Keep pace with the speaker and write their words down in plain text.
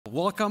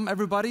Welcome,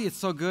 everybody. It's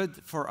so good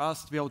for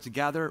us to be able to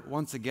gather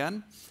once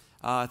again.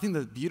 I think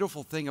the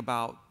beautiful thing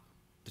about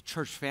the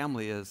church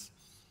family is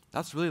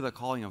that's really the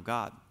calling of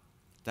God,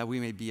 that we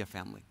may be a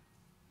family.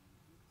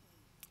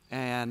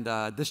 And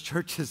this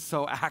church is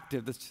so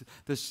active.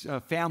 This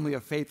family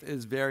of faith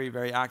is very,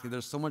 very active.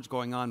 There's so much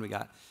going on. We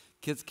got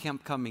kids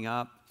camp coming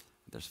up.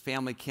 There's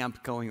family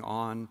camp going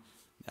on.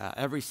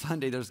 Every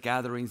Sunday there's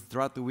gatherings.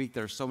 Throughout the week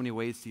there's so many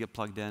ways to get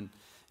plugged in. And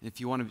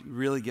if you want to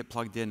really get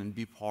plugged in and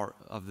be part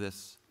of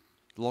this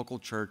local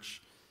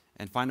church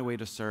and find a way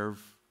to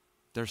serve,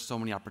 there's so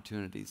many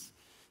opportunities.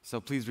 So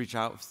please reach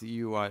out if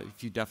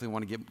you definitely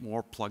want to get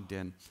more plugged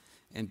in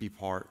and be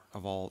part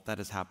of all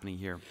that is happening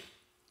here.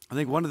 I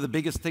think one of the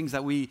biggest things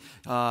that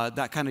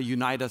that kind of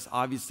unite us,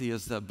 obviously,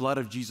 is the blood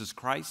of Jesus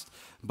Christ.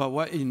 But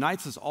what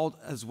unites us all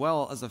as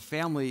well as a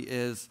family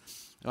is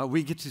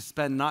we get to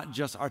spend not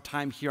just our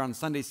time here on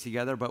Sundays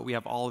together, but we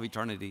have all of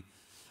eternity.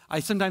 I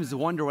sometimes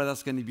wonder what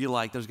that's going to be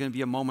like. There's going to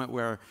be a moment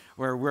where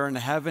we're in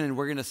heaven and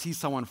we're going to see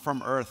someone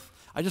from earth.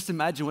 I just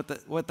imagine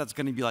what that's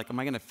going to be like. Am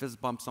I going to fist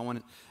bump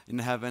someone in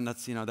heaven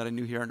that I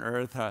knew here on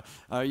earth?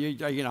 Are you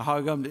going to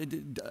hug them?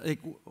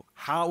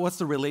 What's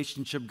the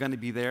relationship going to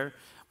be there?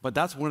 But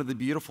that's one of the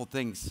beautiful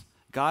things.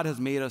 God has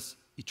made us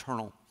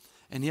eternal,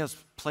 and He has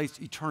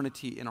placed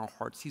eternity in our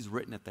hearts. He's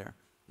written it there.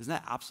 Isn't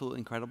that absolutely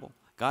incredible?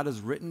 God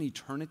has written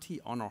eternity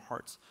on our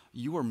hearts.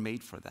 You are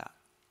made for that.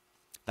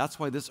 That's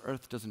why this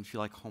earth doesn't feel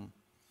like home.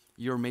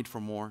 You're made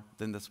for more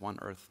than this one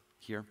earth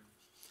here.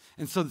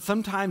 And so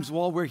sometimes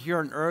while we're here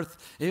on earth,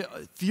 it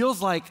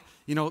feels like,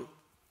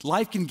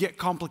 life can get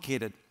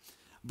complicated.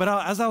 But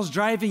as I was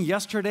driving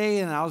yesterday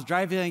and I was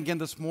driving again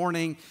this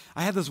morning,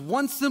 I had this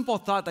one simple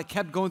thought that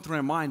kept going through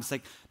my mind. It's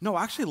like, no,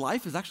 actually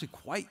life is actually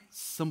quite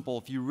simple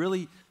if you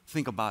really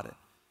think about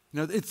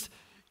it.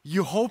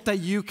 You hope that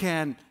you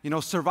can,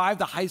 survive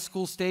the high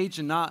school stage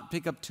and not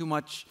pick up too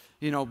much,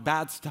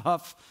 bad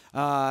stuff,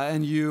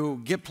 and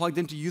you get plugged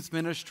into youth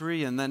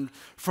ministry, and then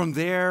from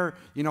there,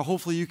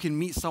 hopefully you can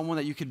meet someone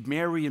that you could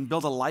marry and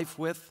build a life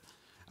with,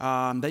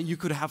 that you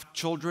could have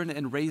children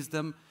and raise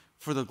them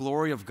for the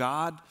glory of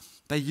God,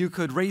 that you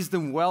could raise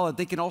them well, that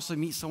they can also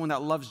meet someone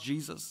that loves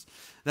Jesus,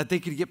 that they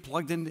could get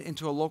plugged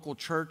into a local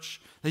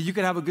church, that you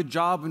could have a good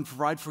job and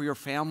provide for your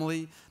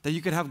family, that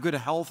you could have good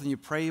health, and you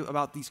pray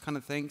about these kind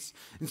of things.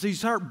 And so you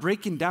start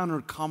breaking down or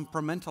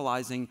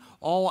compartmentalizing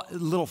all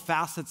little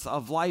facets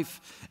of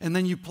life, and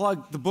then you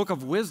plug the book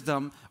of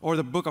wisdom or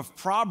the book of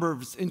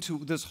Proverbs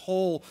into this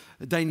whole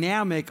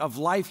dynamic of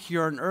life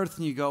here on earth,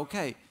 and you go,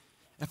 okay,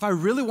 if I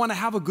really want to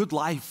have a good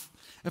life,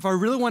 if I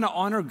really want to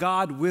honor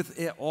God with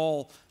it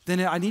all, then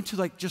I need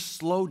to just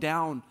slow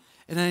down,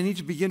 and I need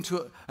to begin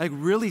to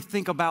really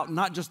think about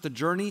not just the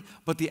journey,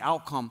 but the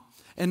outcome.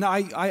 And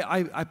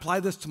I apply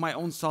this to my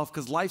own self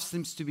because life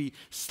seems to be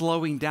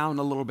slowing down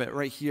a little bit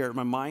right here in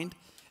my mind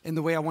and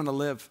the way I want to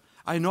live.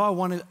 I know I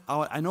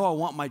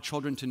want my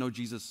children to know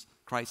Jesus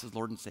Christ as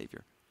Lord and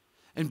Savior.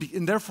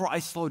 And therefore I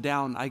slow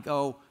down. I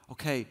go,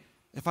 okay,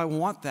 if I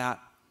want that,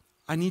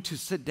 I need to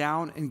sit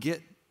down and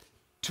get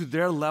to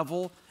their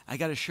level. I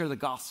got to share the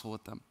gospel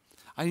with them.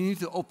 I need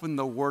to open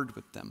the word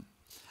with them.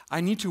 I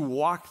need to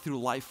walk through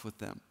life with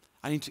them.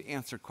 I need to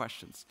answer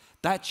questions.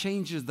 That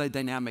changes the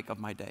dynamic of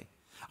my day.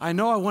 I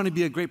know I want to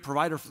be a great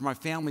provider for my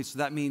family, so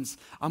that means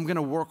I'm going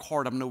to work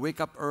hard. I'm going to wake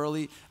up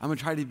early. I'm going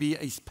to try to be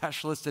a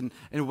specialist in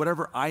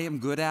whatever I am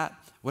good at,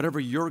 whatever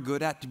you're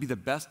good at, to be the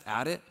best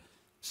at it,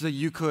 so that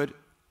you could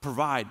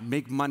provide,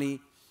 make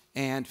money,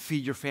 and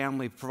feed your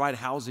family, provide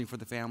housing for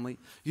the family.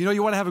 You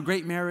want to have a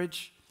great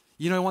marriage.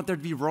 You want there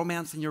to be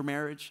romance in your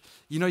marriage.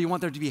 You want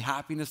there to be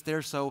happiness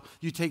there, so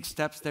you take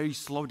steps there, you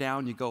slow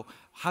down, you go,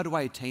 how do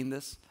I attain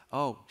this?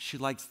 Oh, she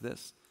likes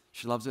this.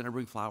 She loves it when I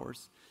bring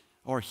flowers.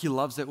 Or he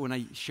loves it when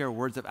I share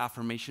words of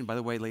affirmation. By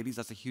the way, ladies,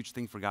 that's a huge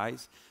thing for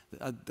guys.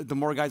 The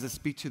more guys I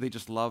speak to, they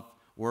just love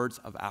words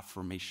of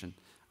affirmation.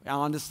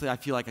 Honestly, I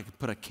feel like I could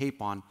put a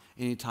cape on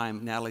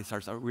anytime Natalie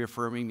starts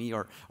reaffirming me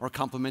or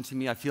complimenting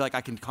me. I feel like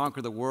I can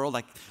conquer the world.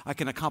 I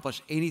can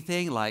accomplish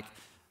anything. Like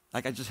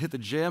I just hit the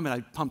gym and I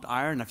pumped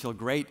iron and I feel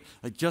great.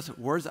 Just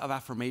words of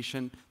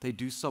affirmation, they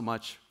do so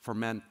much for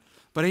men.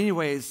 But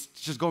anyways,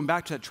 just going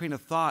back to that train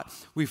of thought,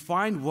 we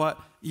find what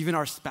even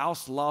our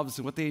spouse loves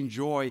and what they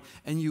enjoy,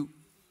 and you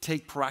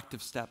take proactive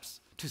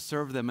steps to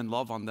serve them and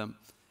love on them,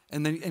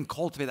 and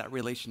cultivate that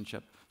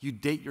relationship. You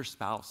date your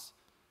spouse.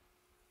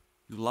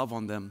 You love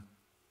on them.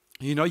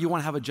 You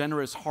want to have a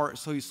generous heart,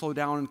 so you slow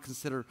down and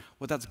consider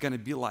what that's going to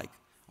be like.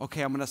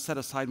 Okay, I'm going to set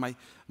aside my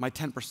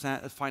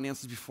 10% of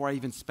finances before I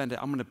even spend it.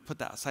 I'm going to put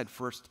that aside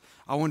first.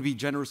 I want to be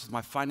generous with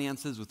my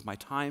finances, with my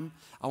time.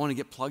 I want to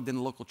get plugged in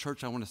a local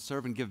church. I want to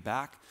serve and give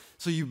back.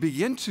 So you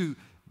begin to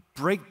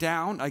break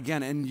down,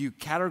 again, and you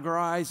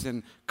categorize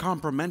and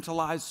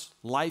compartmentalize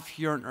life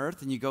here on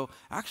earth, and you go,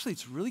 actually,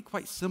 it's really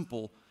quite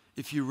simple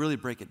if you really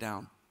break it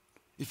down,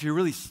 if you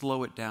really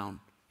slow it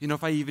down.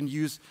 If I even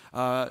use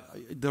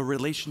the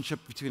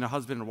relationship between a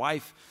husband and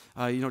wife,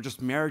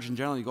 just marriage in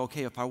general, you go,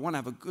 okay, if I want to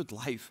have a good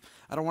life,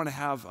 I don't want to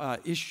have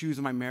issues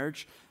in my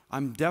marriage,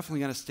 I'm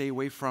definitely going to stay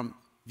away from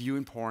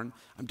viewing porn.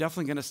 I'm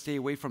definitely going to stay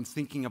away from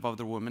thinking of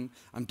other women.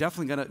 I'm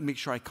definitely going to make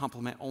sure I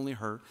compliment only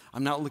her.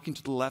 I'm not looking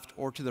to the left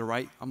or to the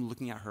right. I'm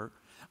looking at her.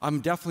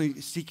 I'm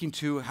definitely seeking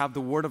to have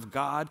the Word of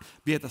God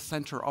be at the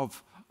center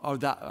of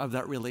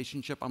that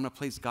relationship. I'm going to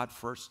place God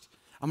first.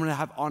 I'm going to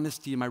have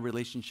honesty in my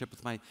relationship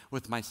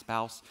with my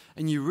spouse.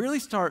 And you really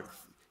start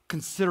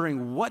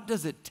considering, what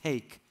does it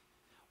take?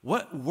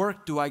 What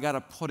work do I got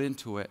to put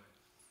into it?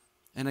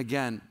 And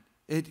again,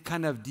 it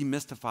kind of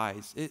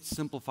demystifies, it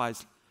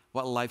simplifies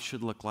what life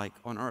should look like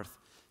on earth.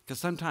 Because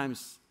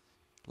sometimes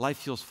life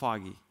feels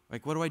foggy.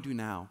 Like, what do I do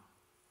now?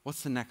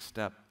 What's the next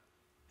step?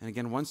 And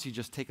again, once you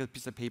just take a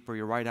piece of paper,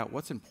 you write out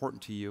what's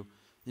important to you,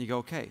 and you go,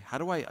 okay, how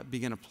do I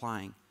begin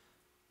applying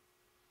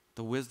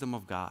the wisdom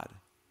of God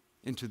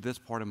into this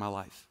part of my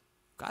life?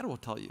 God will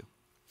tell you.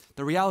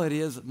 The reality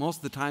is, most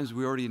of the times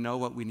we already know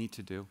what we need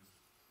to do.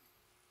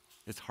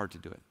 It's hard to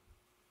do it.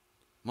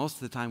 Most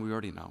of the time we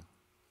already know.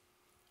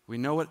 We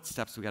know what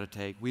steps we got to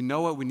take. We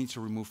know what we need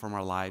to remove from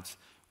our lives.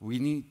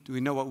 We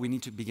know what we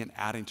need to begin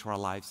adding to our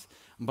lives.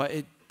 But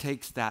it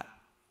takes that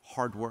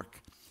hard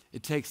work.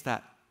 It takes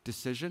that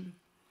decision,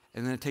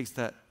 and then it takes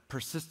that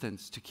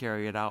persistence to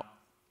carry it out.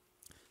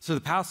 So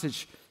the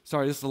passage,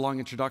 sorry, this is a long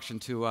introduction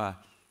to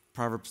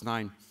Proverbs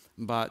 9,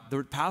 but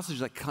the passage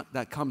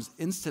that comes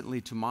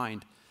instantly to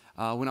mind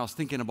when I was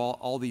thinking about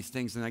all these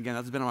things, and again,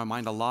 that's been on my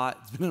mind a lot.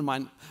 It's been on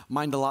my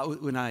mind a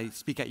lot when I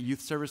speak at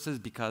youth services,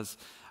 because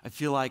I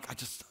feel like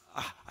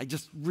I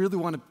just really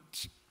want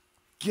to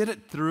get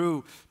it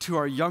through to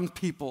our young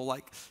people.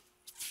 Like,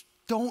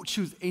 don't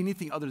choose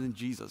anything other than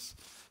Jesus.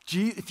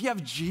 If you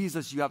have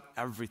Jesus, you have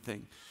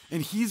everything.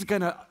 And he's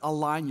going to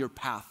align your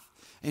path.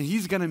 And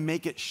he's going to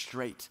make it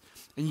straight.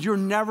 And you're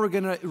never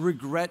going to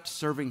regret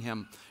serving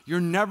him.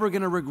 You're never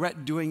going to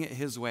regret doing it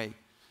his way.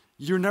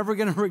 You're never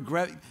going to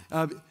regret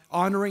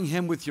honoring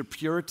him with your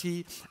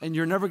purity. And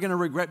you're never going to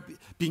regret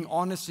being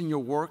honest in your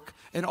work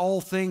and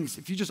all things.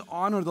 If you just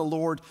honor the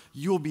Lord,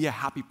 you'll be a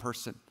happy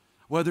person.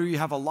 Whether you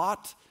have a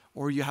lot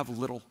or you have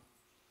little,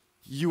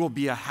 you will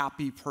be a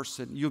happy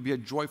person. You'll be a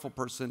joyful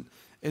person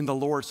in the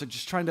Lord. So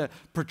just trying to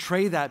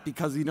portray that,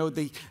 because,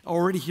 they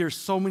already hear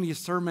so many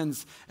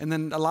sermons. And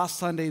then last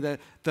Sunday,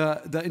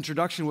 the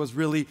introduction was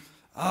really,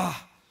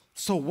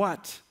 so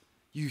what?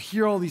 You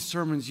hear all these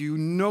sermons, you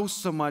know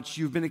so much,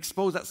 you've been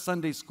exposed at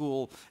Sunday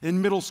school,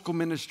 in middle school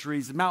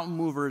ministries, mountain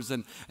movers,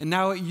 and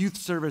now at youth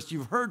service.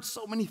 You've heard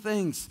so many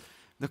things.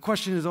 The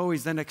question is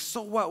always then, like,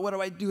 so what? What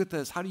do I do with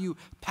this? How do you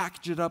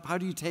package it up? How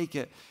do you take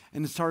it?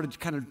 And it started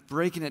kind of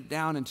breaking it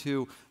down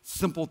into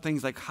simple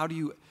things like, how do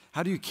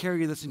you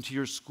carry this into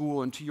your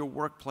school, into your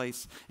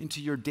workplace, into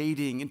your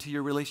dating, into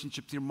your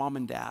relationship to your mom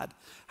and dad?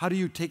 How do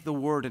you take the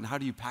word and how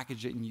do you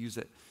package it and use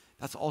it?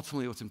 That's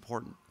ultimately what's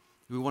important.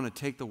 We want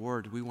to take the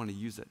word, we want to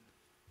use it.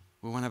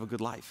 We want to have a good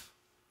life.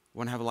 We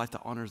want to have a life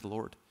that honors the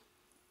Lord.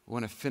 We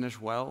want to finish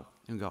well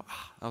and go,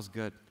 that was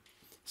good.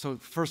 So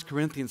 1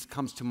 Corinthians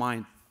comes to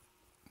mind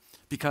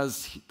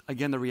because,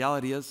 again, the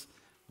reality is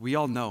we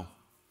all know.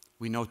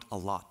 We know a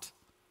lot.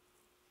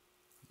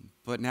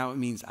 But now it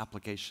means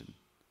application.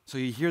 So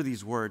you hear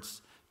these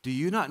words. Do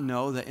you not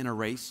know that in a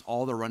race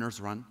all the runners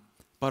run,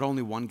 but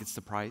only one gets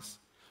the prize?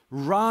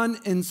 Run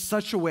in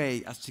such a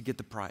way as to get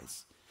the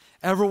prize.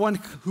 Everyone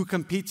who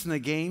competes in the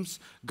games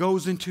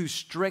goes into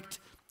strict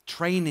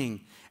training,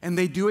 and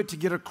they do it to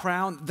get a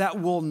crown that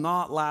will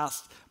not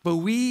last. But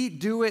we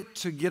do it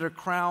to get a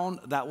crown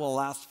that will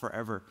last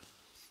forever.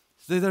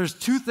 So there's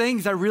two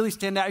things that really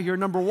stand out here.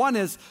 Number one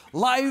is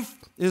life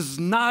is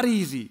not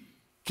easy.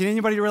 Can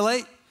anybody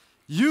relate?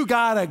 You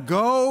gotta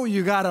go,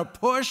 you gotta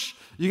push,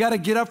 you gotta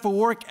get up for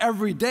work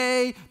every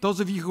day.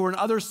 Those of you who are in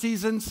other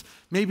seasons,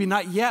 maybe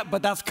not yet,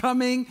 but that's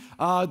coming.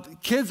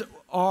 Kids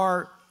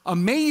are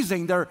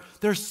amazing.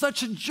 They're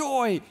such a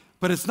joy,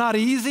 but it's not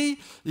easy.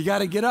 You got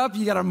to get up,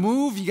 you got to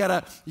move, you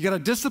got to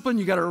discipline,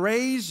 you got to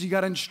raise, you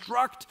got to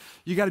instruct,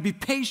 you got to be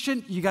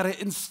patient, you got to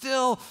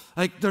instill.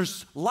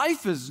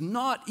 Life is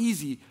not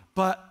easy,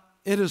 but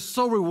it is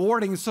so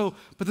rewarding.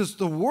 But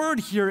the word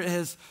here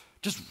is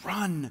just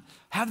run,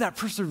 have that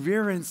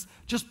perseverance,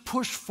 just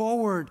push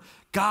forward.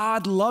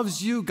 God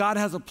loves you. God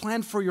has a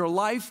plan for your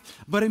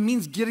life, but it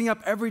means getting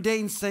up every day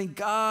and saying,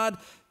 God,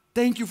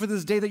 thank you for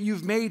this day that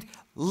you've made.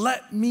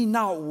 Let me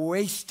not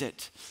waste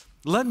it.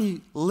 Let me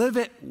live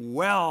it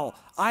well.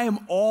 I am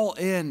all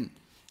in.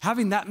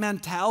 Having that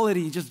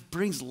mentality just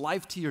brings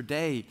life to your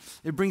day.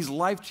 It brings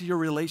life to your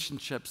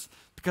relationships,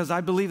 because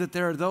I believe that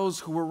there are those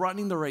who were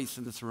running the race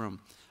in this room,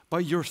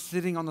 but you're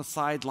sitting on the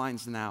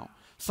sidelines now.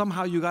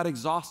 Somehow you got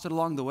exhausted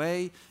along the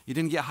way. You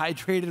didn't get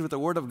hydrated with the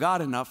Word of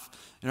God enough,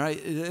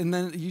 right? And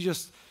then you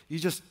just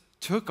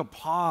took a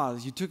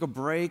pause. You took a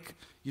break.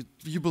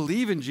 You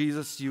believe in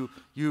Jesus.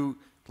 You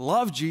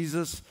love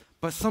Jesus.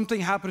 But something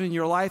happened in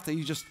your life that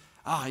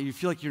you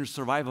feel like you're in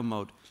survival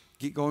mode,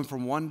 going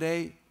from one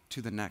day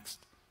to the next.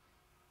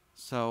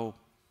 So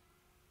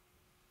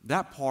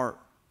that part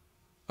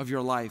of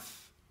your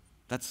life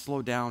that's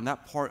slowed down,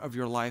 that part of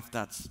your life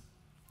that's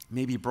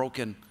maybe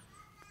broken,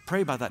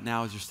 pray about that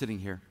now as you're sitting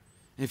here.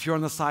 And if you're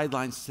on the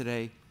sidelines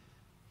today,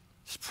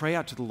 Just pray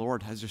out to the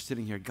Lord as you're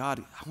sitting here. God,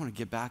 I want to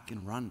get back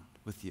and run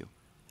with you.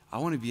 I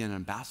want to be an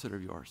ambassador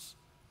of yours.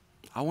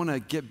 I want to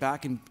get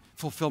back and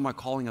fulfill my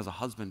calling as a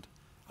husband.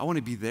 I want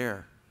to be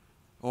there.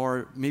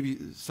 Or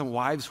maybe some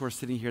wives who are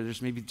sitting here, they're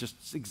maybe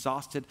just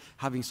exhausted,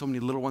 having so many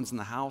little ones in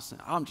the house.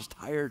 And I'm just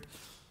tired.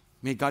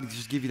 May God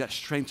just give you that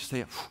strength to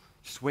say,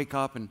 just wake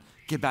up and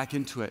get back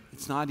into it.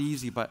 It's not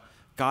easy, but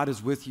God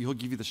is with you. He'll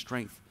give you the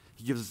strength.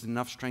 He gives us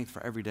enough strength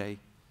for every day.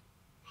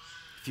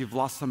 If you've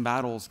lost some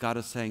battles, God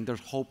is saying there's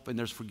hope and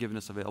there's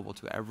forgiveness available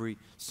to every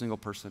single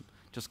person.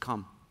 Just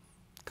come.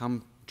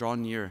 Come, draw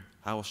near.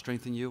 I will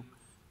strengthen you.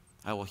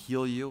 I will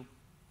heal you.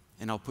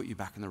 And I'll put you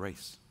back in the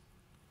race.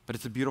 But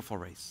it's a beautiful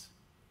race.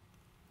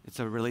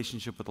 It's a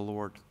relationship with the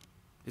Lord.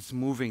 It's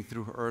moving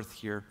through earth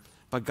here.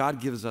 But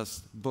God gives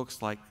us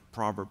books like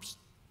Proverbs,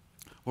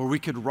 where we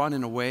could run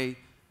in a way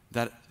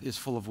that is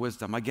full of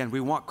wisdom. Again,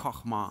 we want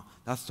chokhmah.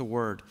 That's the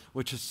word,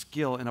 which is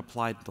skill and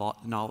applied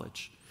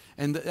knowledge.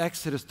 In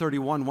Exodus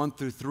 31, 1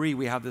 through 3,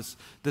 we have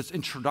this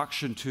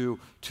introduction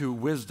to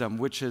wisdom,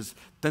 which is,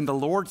 then the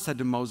Lord said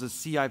to Moses,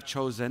 see, I've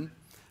chosen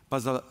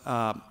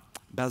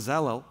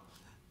Bezalel,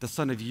 the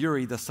son of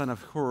Uri, the son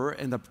of Hur,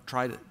 in the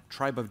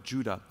tribe of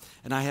Judah.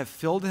 And I have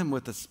filled him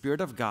with the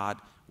Spirit of God,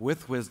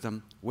 with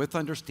wisdom, with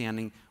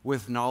understanding,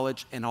 with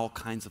knowledge, and all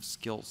kinds of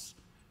skills.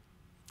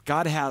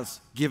 God has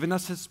given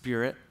us his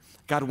Spirit.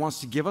 God wants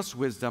to give us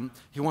wisdom.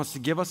 He wants to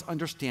give us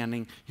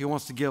understanding. He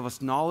wants to give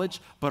us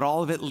knowledge, but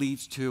all of it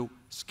leads to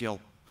skill.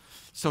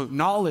 So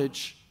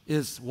knowledge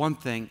is one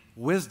thing.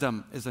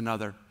 Wisdom is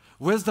another.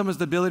 Wisdom is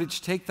the ability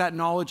to take that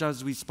knowledge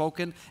as we've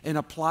spoken and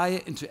apply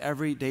it into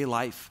everyday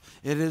life.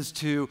 It is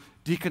to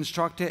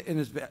deconstruct it and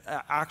is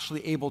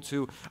actually able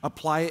to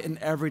apply it in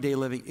everyday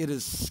living. It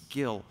is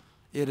skill.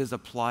 It is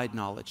applied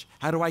knowledge.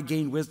 How do I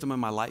gain wisdom in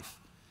my life?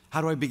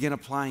 How do I begin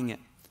applying it?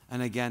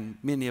 And again,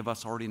 many of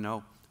us already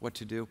know what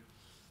to do.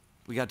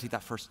 We got to take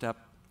that first step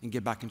and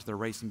get back into the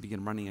race and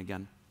begin running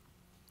again.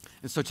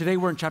 And so today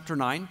we're in chapter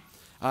 9.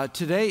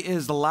 Today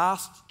is the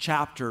last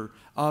chapter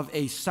of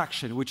a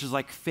section, which is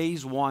like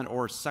phase 1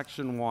 or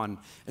section 1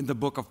 in the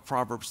book of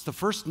Proverbs. The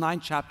first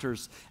 9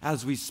 chapters,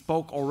 as we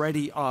spoke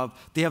already of,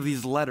 they have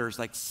these letters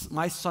like,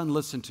 my son,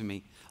 listen to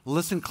me.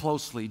 Listen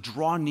closely,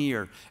 draw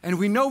near. And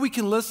we know we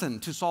can listen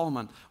to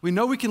Solomon. We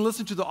know we can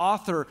listen to the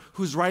author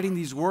who's writing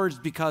these words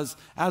because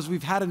as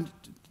we've had an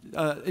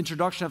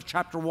introduction of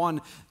chapter 1,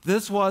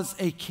 this was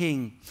a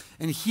king.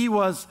 And he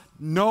was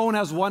known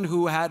as one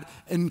who had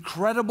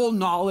incredible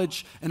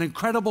knowledge and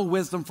incredible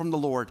wisdom from the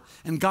Lord.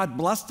 And God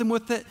blessed him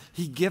with it.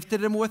 He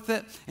gifted him with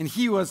it. And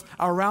he was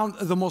around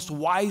the most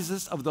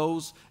wisest of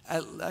those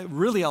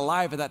really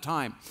alive at that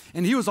time.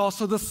 And he was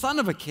also the son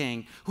of a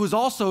king who was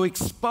also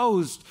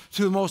exposed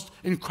to the most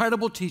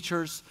incredible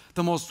teachers,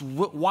 the most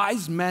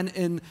wise men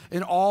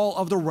in all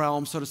of the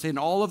realm, so to say, in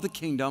all of the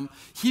kingdom.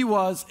 He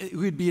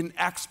would be an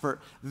expert.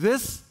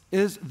 This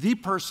is the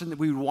person that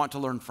we would want to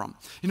learn from.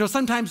 You know,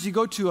 sometimes you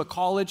go to a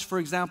college, for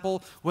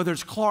example, whether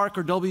it's Clark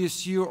or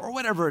WSU or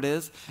whatever it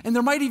is, and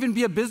there might even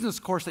be a business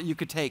course that you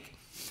could take.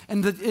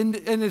 And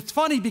it's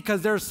funny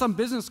because there are some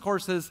business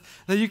courses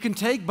that you can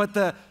take, but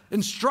the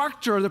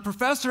instructor or the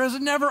professor has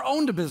never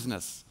owned a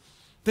business.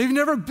 They've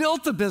never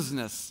built a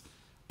business,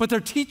 but they're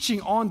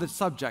teaching on the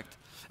subject.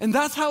 And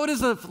that's how it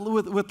is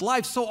with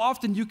life. So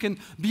often you can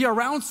be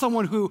around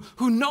someone who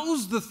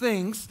knows the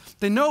things,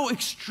 they know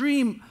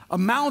extreme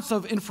amounts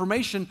of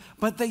information,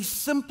 but they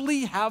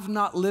simply have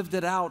not lived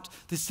it out.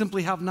 They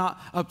simply have not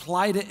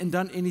applied it and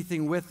done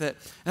anything with it.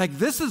 Like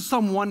this is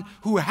someone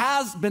who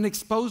has been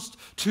exposed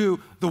to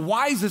the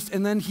wisest,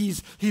 and then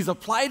he's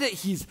applied it,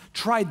 he's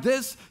tried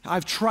this,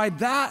 I've tried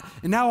that,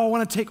 and now I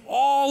want to take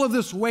all of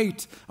this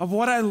weight of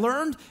what I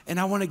learned and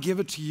I want to give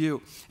it to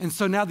you. And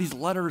so now these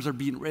letters are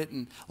being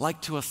written like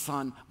to a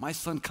son. My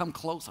son, come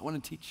close, I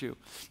want to teach you.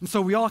 And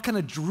so we all kind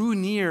of drew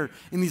near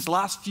in these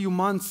last few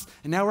months,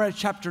 and now we're at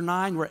chapter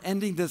 9. We're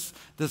ending this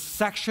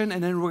section,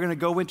 and then we're going to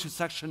go into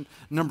section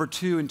number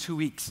 2 in 2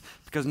 weeks,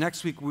 because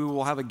next week we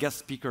will have a guest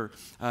speaker.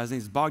 His name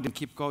is Bogdan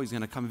Kipko. He's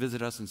going to come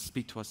visit us and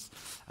speak to us.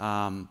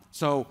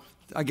 So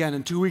again,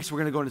 in 2 weeks, we're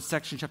going to go into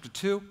section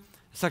 2.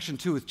 Section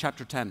 2 is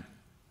chapter 10.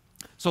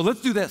 So let's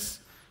do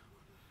this.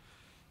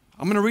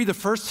 I'm going to read the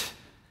first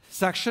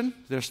section.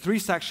 There's 3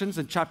 sections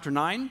in chapter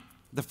 9.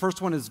 The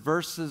first one is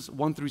verses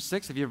 1 through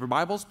 6. If you have your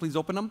Bibles, please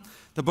open them.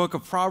 The book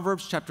of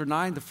Proverbs, chapter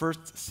 9, the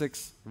first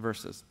 6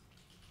 verses.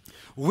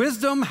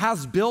 Wisdom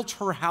has built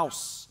her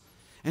house,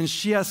 and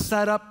she has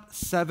set up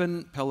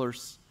 7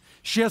 pillars.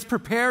 She has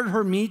prepared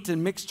her meat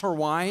and mixed her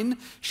wine.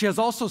 She has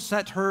also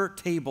set her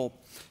table.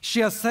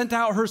 She has sent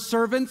out her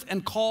servants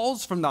and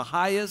calls from the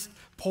highest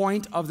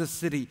point of the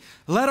city.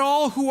 Let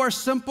all who are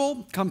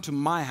simple come to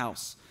my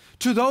house.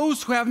 To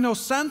those who have no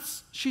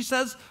sense, she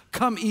says,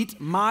 come eat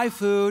my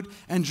food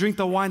and drink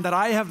the wine that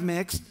I have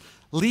mixed.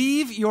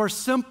 Leave your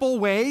simple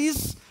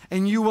ways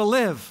and you will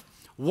live.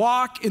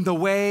 Walk in the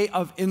way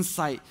of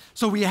insight.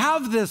 So we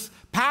have this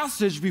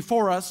passage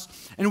before us,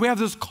 and we have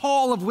this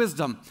call of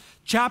wisdom.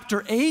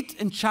 Chapter 8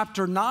 and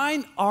chapter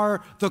 9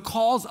 are the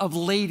calls of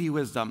Lady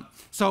Wisdom.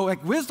 So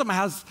like wisdom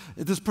has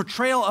this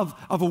portrayal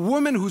of a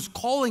woman who's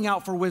calling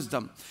out for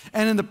wisdom.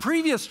 And in the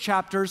previous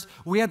chapters,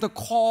 we had the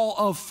call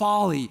of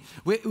folly,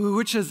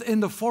 which is in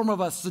the form of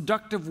a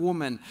seductive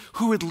woman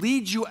who would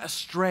lead you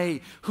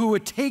astray, who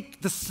would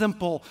take the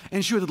simple,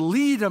 and she would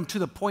lead them to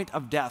the point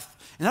of death.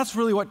 And that's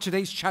really what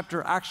today's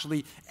chapter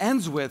actually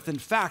ends with. In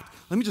fact,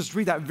 let me just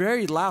read that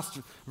very last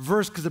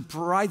verse because it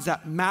provides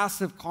that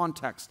massive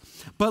context.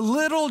 But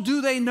little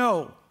do they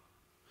know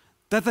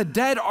that the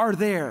dead are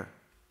there,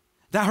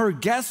 that her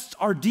guests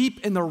are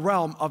deep in the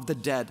realm of the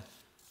dead.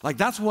 Like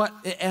that's what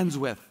it ends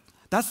with.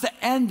 That's the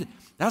end.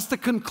 That's the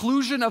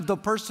conclusion of the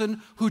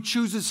person who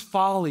chooses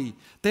folly.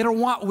 They don't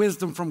want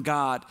wisdom from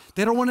God.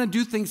 They don't want to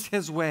do things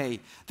his way.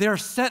 They are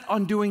set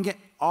on doing it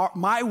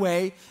my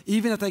way,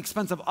 even at the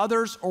expense of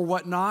others or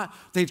whatnot.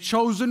 They've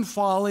chosen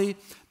folly.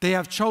 They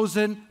have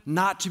chosen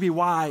not to be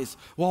wise.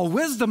 While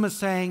wisdom is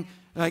saying,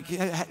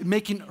 like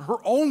making her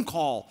own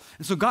call.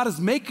 And so God is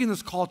making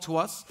this call to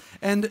us,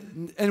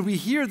 and we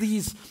hear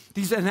these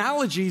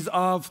analogies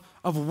of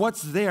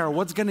what's there,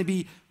 what's going to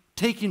be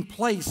taking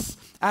place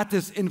at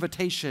this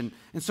invitation.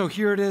 And so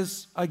here it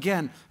is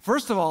again.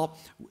 First of all,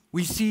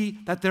 we see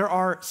that there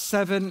are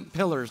 7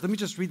 pillars. Let me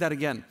just read that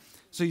again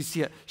so you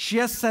see it. She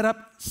has set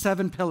up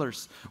 7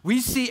 pillars. We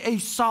see a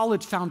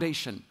solid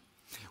foundation.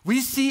 We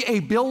see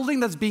a building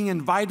that's being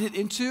invited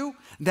into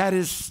that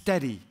is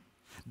steady,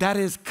 that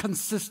is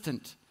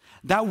consistent,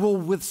 that will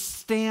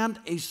withstand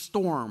a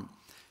storm.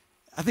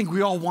 I think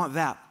we all want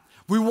that.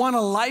 We want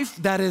a life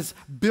that is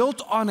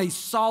built on a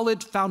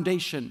solid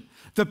foundation.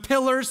 The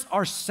pillars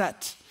are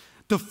set.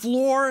 The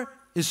floor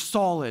is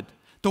solid.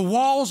 The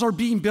walls are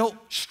being built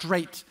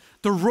straight.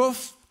 The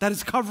roof that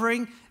is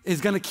covering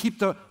is going to keep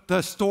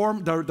the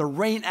storm, the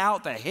rain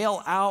out, the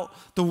hail out.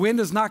 The wind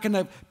is not going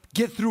to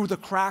get through the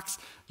cracks.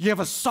 You have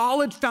a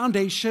solid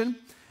foundation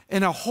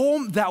in a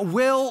home that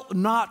will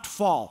not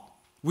fall.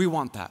 We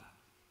want that.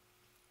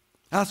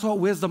 That's what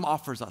wisdom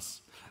offers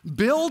us.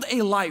 Build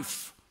a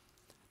life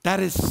that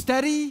is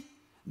steady,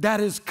 that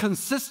is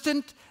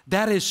consistent,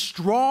 that is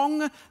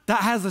strong,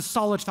 that has a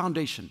solid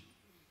foundation.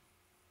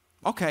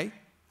 Okay,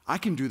 I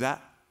can do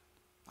that.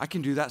 I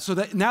can do that. So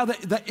that now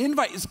the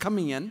invite is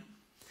coming in.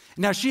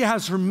 Now she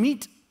has her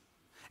meat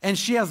and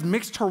she has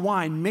mixed her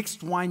wine.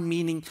 Mixed wine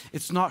meaning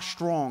it's not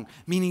strong,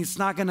 meaning it's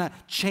not going to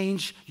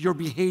change your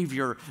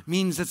behavior,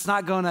 means it's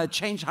not going to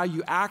change how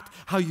you act,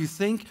 how you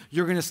think.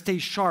 You're going to stay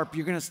sharp.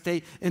 You're going to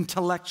stay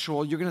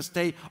intellectual. You're going to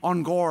stay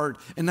on guard.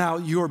 And now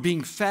you are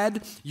being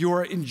fed. You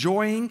are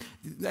enjoying.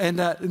 And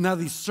now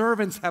these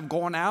servants have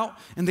gone out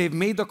and they've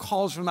made the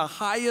calls from the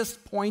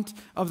highest point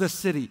of the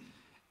city.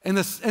 And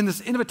this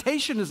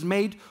invitation is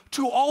made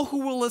to all who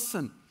will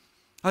listen.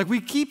 Like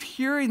we keep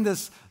hearing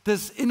this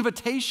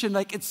invitation,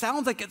 like it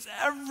sounds like it's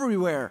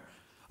everywhere.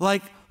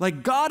 Like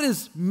God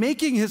is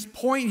making his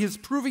point, he's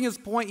proving his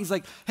point. He's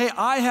like, hey,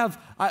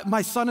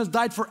 my son has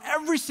died for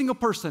every single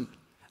person.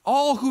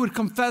 All who would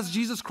confess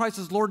Jesus Christ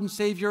as Lord and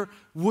Savior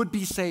would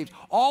be saved.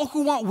 All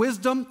who want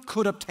wisdom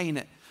could obtain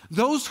it.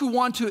 Those who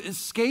want to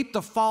escape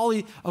the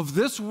folly of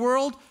this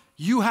world,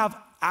 you have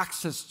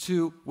access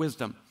to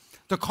wisdom.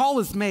 The call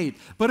is made.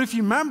 But if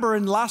you remember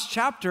in the last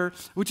chapter,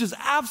 which is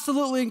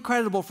absolutely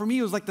incredible, for me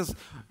it was like this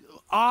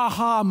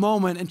aha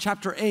moment in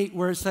chapter 8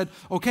 where it said,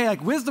 okay,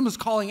 like wisdom is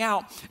calling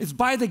out. It's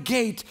by the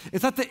gate.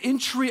 It's at the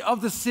entry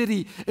of the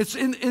city. It's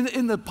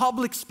in the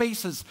public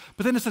spaces.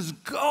 But then it says,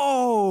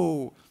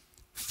 go.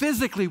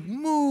 Physically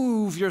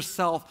move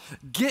yourself.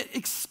 Get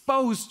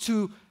exposed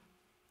to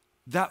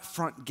that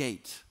front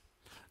gate.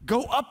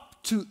 Go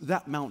up to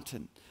that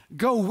mountain.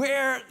 Go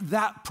where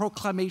that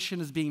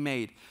proclamation is being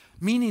made.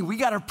 Meaning we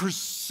got to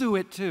pursue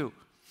it too.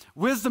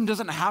 Wisdom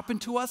doesn't happen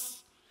to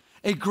us.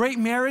 A great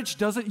marriage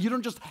you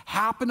don't just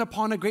happen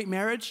upon a great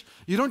marriage.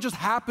 You don't just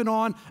happen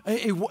on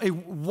a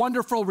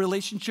wonderful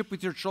relationship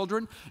with your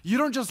children. You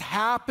don't just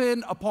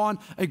happen upon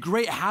a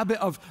great habit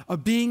of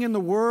being in the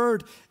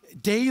Word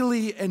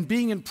daily and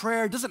being in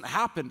prayer. It doesn't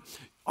happen.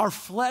 Our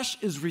flesh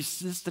is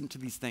resistant to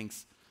these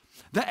things.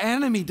 The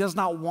enemy does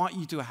not want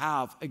you to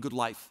have a good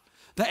life.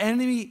 The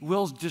enemy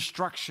wills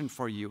destruction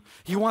for you.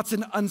 He wants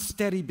an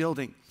unsteady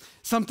building,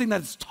 something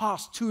that is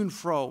tossed to and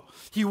fro.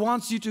 He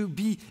wants you to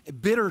be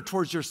bitter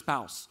towards your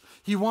spouse.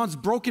 He wants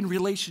broken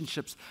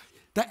relationships.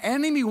 The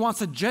enemy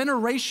wants a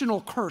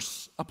generational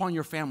curse upon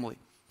your family.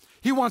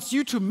 He wants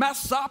you to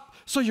mess up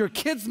so your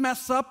kids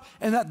mess up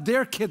and that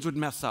their kids would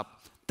mess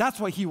up. That's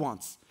what he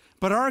wants.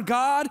 But our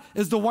God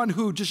is the one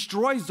who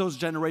destroys those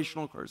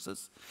generational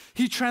curses.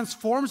 He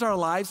transforms our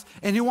lives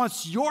and he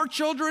wants your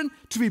children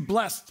to be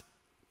blessed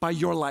by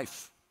your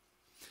life.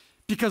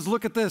 Because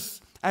look at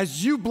this,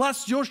 as you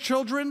bless your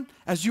children,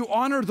 as you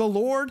honor the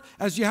Lord,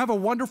 as you have a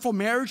wonderful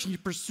marriage and you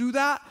pursue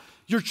that,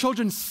 your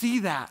children see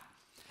that.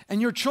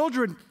 And your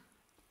children,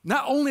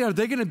 not only are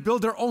they going to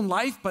build their own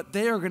life, but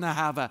they are going to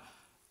have a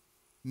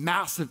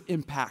massive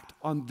impact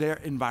on their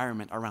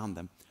environment around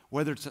them,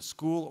 whether it's at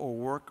school or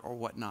work or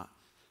whatnot.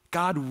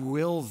 God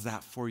wills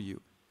that for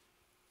you.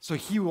 So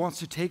he wants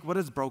to take what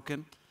is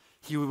broken,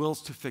 he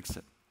wills to fix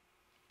it.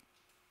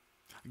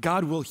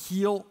 God will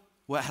heal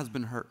what has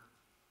been hurt.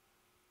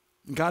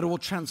 God will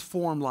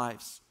transform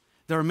lives.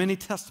 There are many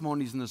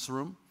testimonies in this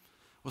room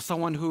with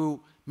someone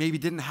who maybe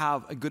didn't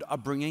have a good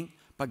upbringing,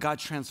 but God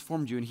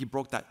transformed you and he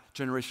broke that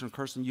generational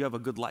curse and you have a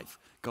good life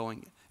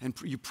going. And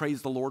you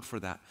praise the Lord for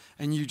that.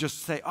 And you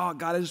just say, oh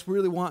God,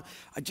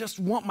 I just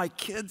want my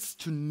kids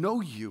to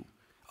know you.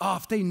 Oh,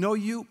 if they know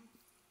you,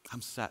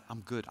 I'm set,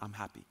 I'm good, I'm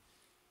happy.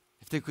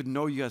 If they could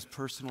know you as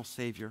personal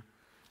Savior,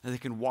 and they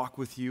can walk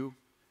with you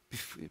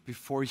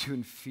before you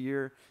in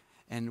fear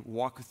and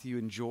walk with you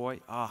in joy,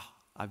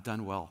 I've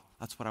done well.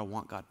 That's what I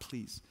want, God,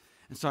 please.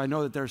 And so I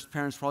know that there's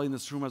parents probably in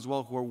this room as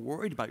well who are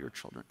worried about your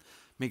children.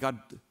 May God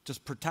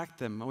just protect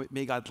them.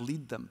 May God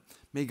lead them.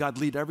 May God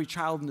lead every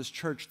child in this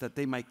church that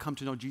they might come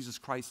to know Jesus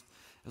Christ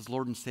as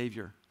Lord and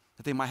Savior,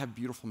 that they might have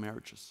beautiful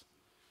marriages,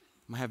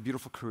 might have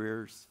beautiful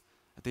careers,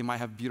 that they might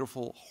have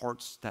beautiful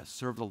hearts that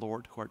serve the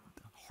Lord, who are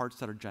hearts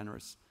that are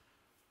generous,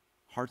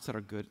 hearts that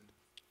are good,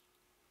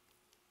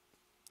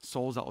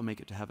 souls that will make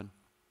it to heaven.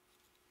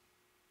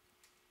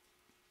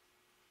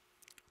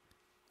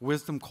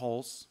 Wisdom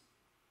calls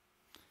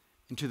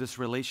into this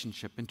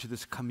relationship, into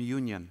this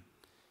communion,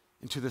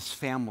 into this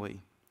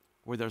family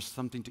where there's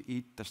something to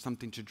eat, there's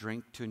something to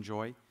drink, to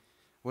enjoy,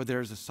 where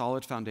there's a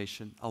solid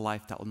foundation, a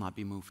life that will not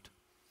be moved,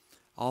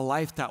 a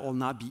life that will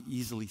not be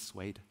easily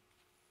swayed.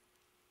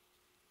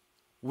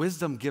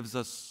 Wisdom gives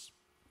us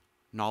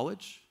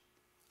knowledge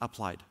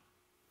applied.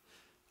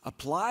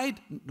 Applied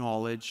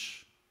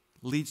knowledge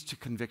leads to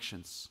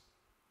convictions.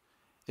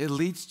 It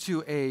leads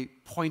to a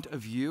point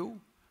of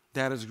view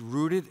that is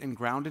rooted and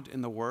grounded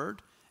in the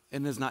Word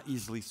and is not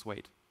easily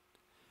swayed.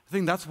 I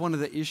think that's one of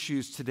the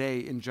issues today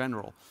in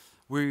general.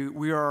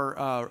 We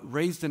are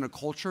raised in a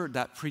culture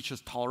that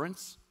preaches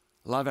tolerance,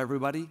 love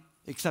everybody,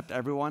 accept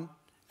everyone,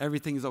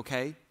 everything is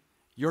okay.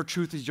 Your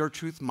truth is your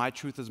truth, my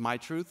truth is my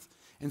truth.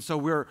 And so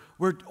we're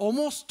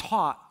almost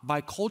taught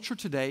by culture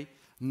today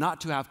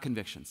not to have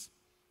convictions.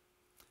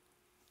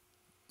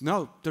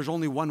 No, there's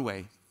only one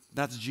way.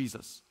 That's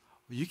Jesus.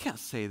 Well, you can't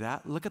say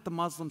that. Look at the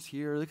Muslims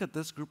here. Look at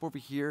this group over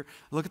here.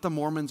 Look at the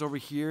Mormons over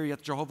here. You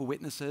have Jehovah's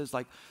Witnesses.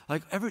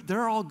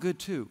 They're all good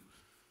too.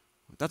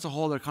 That's a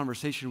whole other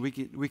conversation. We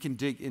can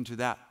dig into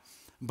that.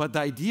 But the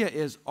idea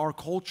is our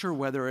culture,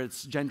 whether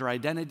it's gender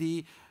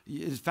identity,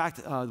 in fact,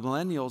 the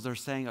millennials are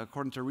saying,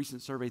 according to a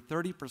recent survey,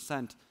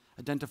 30%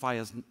 identify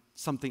as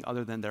something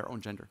other than their own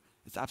gender.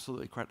 It's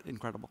absolutely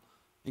incredible.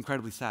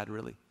 Incredibly sad,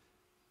 really.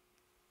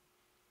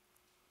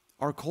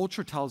 Our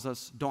culture tells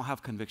us don't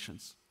have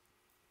convictions.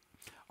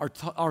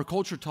 Our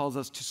culture tells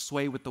us to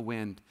sway with the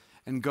wind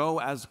and go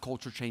as the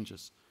culture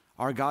changes.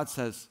 Our God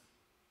says,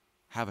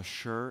 have a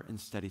sure and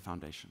steady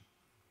foundation.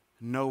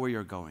 Know where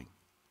you're going.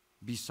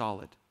 Be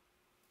solid.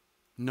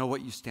 Know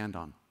what you stand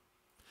on.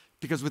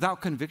 Because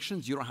without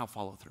convictions, you don't have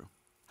follow-through.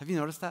 Have you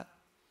noticed that?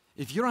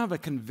 If you don't have a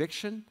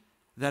conviction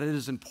that it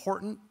is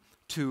important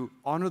to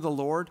honor the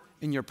Lord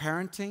in your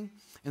parenting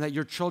and that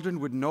your children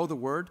would know the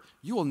Word,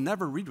 you will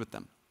never read with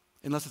them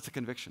unless it's a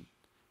conviction.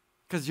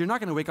 Because you're not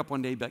going to wake up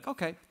one day and be like,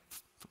 okay,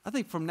 I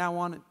think from now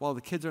on, while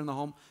the kids are in the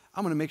home,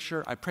 I'm going to make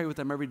sure I pray with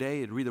them every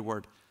day and read the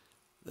Word.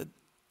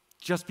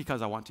 Just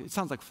because I want to. It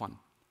sounds like fun.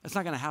 It's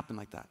not going to happen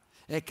like that.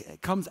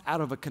 It comes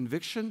out of a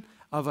conviction,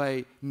 of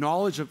a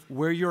knowledge of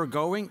where you're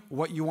going,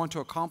 what you want to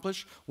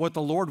accomplish, what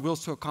the Lord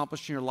wills to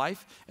accomplish in your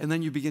life, and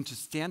then you begin to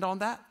stand on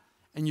that,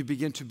 and you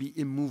begin to be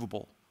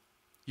immovable.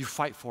 You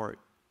fight for it.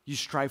 You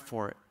strive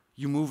for it.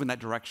 You move in that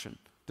direction.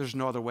 There's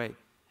no other way.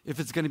 If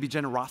it's going to be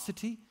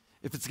generosity,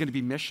 if it's going to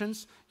be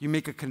missions, you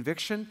make a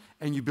conviction,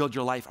 and you build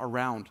your life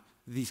around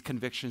these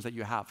convictions that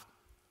you have.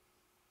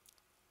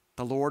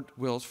 The Lord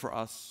wills for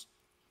us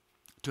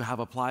to have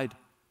applied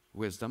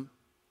wisdom,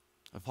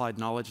 applied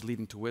knowledge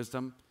leading to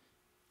wisdom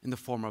in the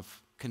form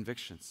of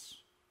convictions,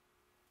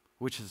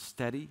 which is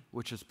steady,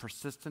 which is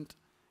persistent,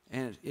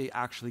 and it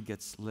actually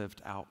gets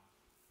lived out.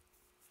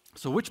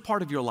 So which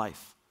part of your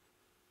life,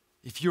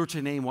 if you were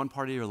to name one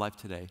part of your life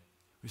today,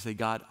 we say,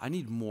 God, I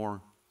need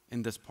more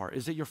in this part.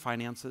 Is it your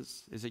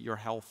finances? Is it your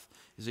health?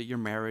 Is it your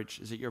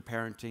marriage? Is it your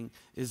parenting?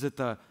 Is it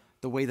the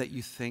way that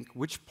you think?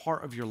 Which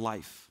part of your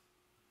life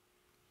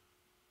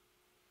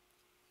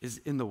is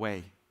in the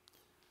way?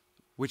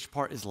 Which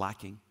part is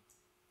lacking?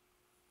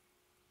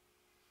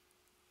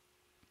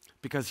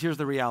 Because here's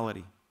the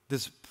reality.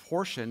 This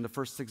portion, the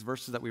first 6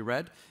 verses that we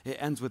read, it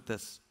ends with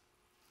this.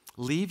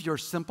 Leave your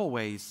simple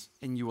ways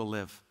and you will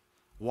live.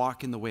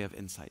 Walk in the way of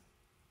insight.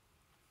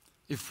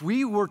 If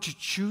we were to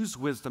choose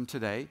wisdom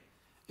today,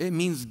 it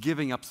means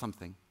giving up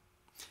something.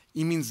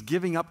 It means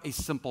giving up a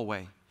simple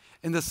way.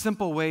 And the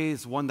simple way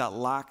is one that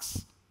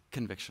lacks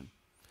conviction.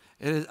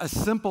 A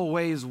simple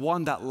way is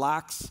one that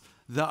lacks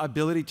the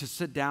ability to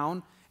sit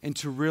down and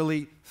to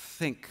really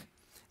think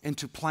and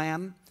to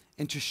plan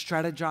and to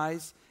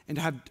strategize and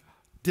to have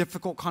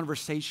difficult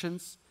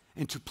conversations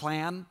and to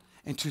plan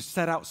and to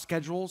set out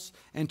schedules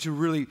and to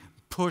really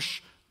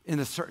push in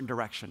a certain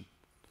direction.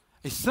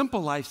 A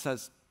simple life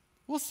says,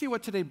 we'll see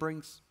what today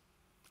brings.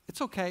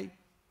 It's okay.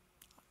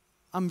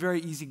 I'm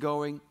very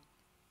easygoing.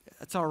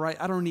 It's all right.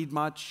 I don't need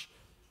much.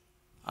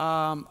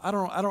 I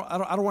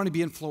don't want to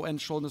be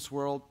influential in this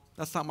world.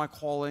 That's not my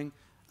calling.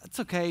 It's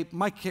okay.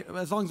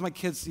 As long as my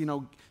kids,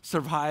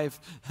 survive,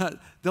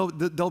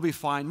 they'll be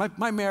fine.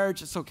 My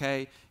marriage, it's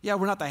okay. Yeah,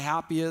 we're not the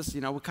happiest.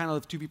 We're kind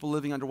of two people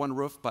living under one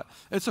roof, but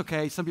it's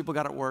okay. Some people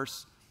got it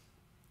worse.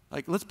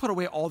 Like, let's put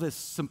away all this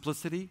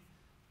simplicity,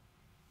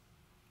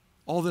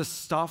 all this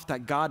stuff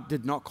that God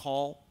did not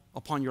call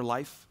upon your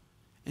life,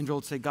 and be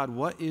able to say, God,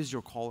 what is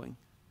your calling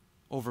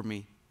over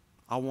me?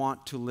 I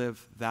want to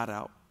live that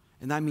out.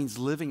 And that means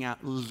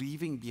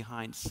leaving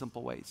behind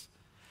simple ways.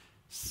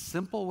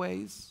 Simple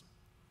ways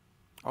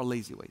are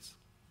lazy ways.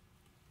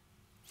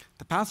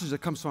 The passage that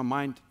comes to my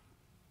mind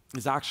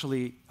is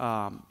actually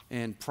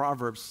in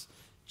Proverbs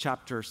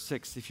chapter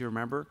 6, if you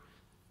remember.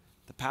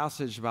 The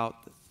passage about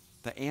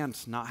the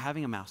ant not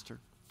having a master,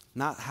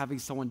 not having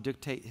someone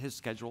dictate his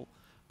schedule,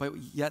 but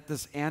yet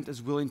this ant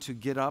is willing to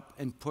get up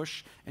and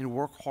push and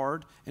work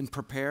hard and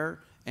prepare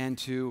and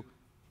to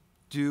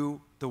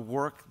do the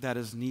work that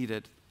is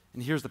needed.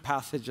 And here's the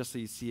passage just so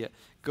you see it.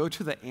 Go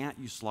to the ant,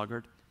 you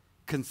sluggard.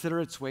 Consider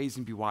its ways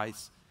and be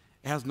wise.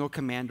 It has no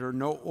commander,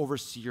 no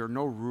overseer,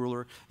 no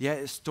ruler, yet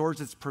it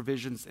stores its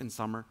provisions in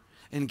summer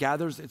and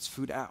gathers its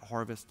food at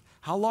harvest.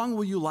 How long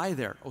will you lie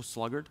there, O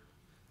sluggard?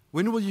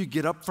 When will you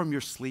get up from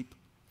your sleep?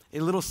 A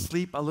little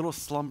sleep, a little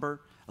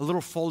slumber, a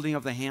little folding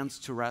of the hands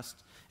to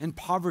rest, and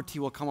poverty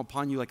will come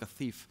upon you like a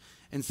thief,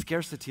 and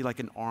scarcity like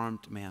an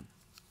armed man.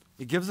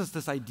 It gives us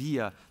this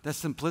idea that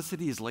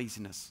simplicity is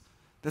laziness.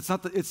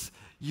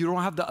 You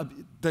don't have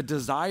the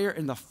desire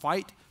and the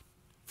fight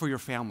for your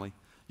family.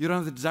 You don't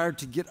have the desire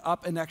to get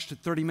up an extra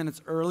 30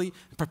 minutes early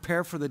and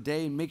prepare for the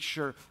day and make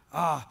sure,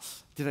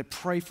 did I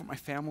pray for my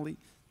family?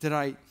 Did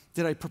I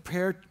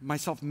prepare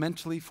myself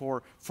mentally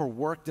for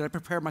work? Did I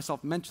prepare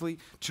myself mentally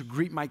to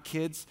greet my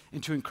kids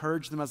and to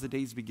encourage them as the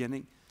day's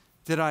beginning?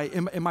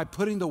 Am I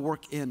putting the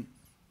work in?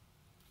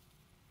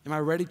 Am I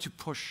ready to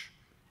push?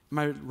 Am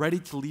I ready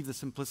to leave the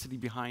simplicity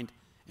behind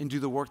and do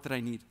the work that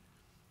I need?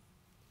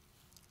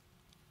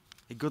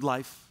 A good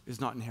life is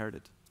not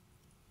inherited.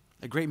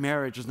 A great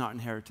marriage is not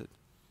inherited.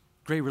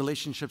 Great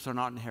relationships are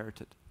not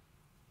inherited.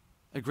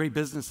 A great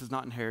business is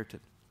not inherited.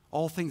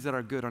 All things that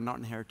are good are not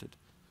inherited.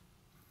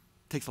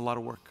 It takes a lot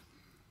of work.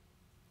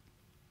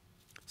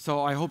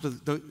 So I hope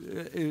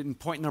that in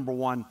point number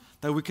 1,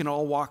 that we can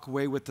all walk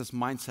away with this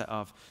mindset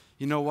of,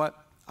 you know what,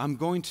 I've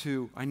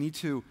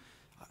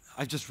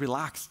just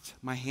relaxed.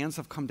 My hands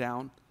have come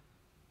down.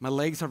 My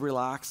legs have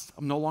relaxed.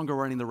 I'm no longer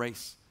running the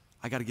race.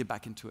 I got to get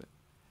back into it.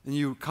 And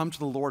you come to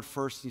the Lord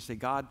first and you say,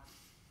 God,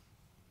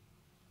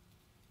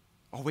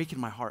 awaken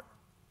my heart.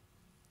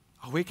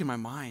 Awaken my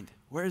mind.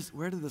 Where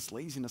did this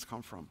laziness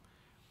come from?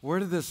 Where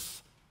did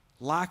this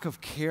lack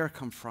of care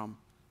come from?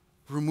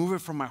 Remove it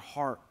from my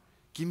heart.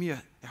 Give me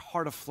a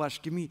heart of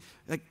flesh.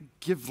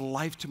 Give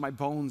life to my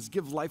bones.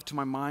 Give life to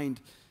my mind.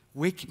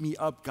 Wake me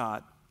up,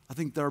 God. I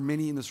think there are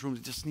many in this room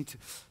that just need to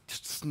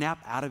just snap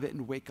out of it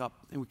and wake up.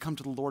 And we come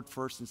to the Lord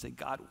first and say,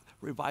 God,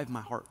 revive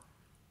my heart.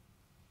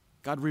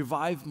 God,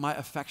 revive my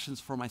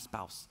affections for my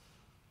spouse.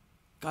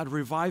 God,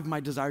 revive my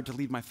desire to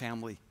lead my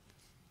family.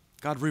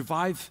 God,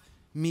 revive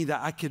me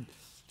that I could,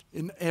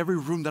 in every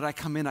room that I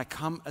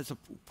come as a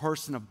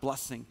person of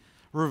blessing.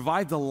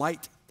 Revive the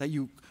light that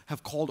you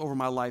have called over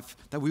my life,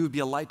 that we would be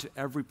a light to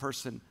every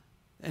person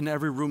in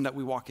every room that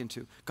we walk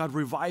into. God,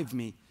 revive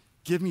me.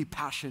 Give me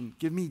passion.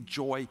 Give me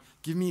joy.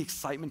 Give me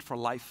excitement for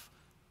life.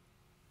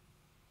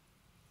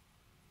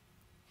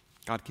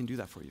 God can do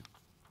that for you.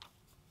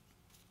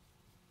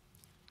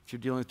 If you're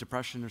dealing with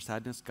depression or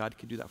sadness, God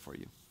can do that for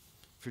you.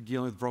 If you're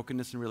dealing with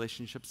brokenness in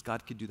relationships,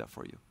 God can do that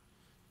for you.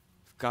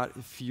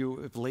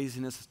 If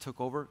laziness took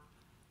over,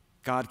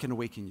 God can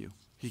awaken you.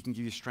 He can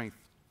give you strength.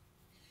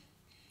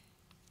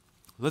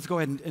 Let's go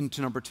ahead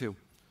into number 2.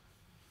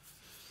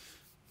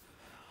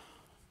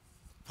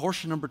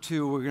 Portion number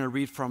 2, we're going to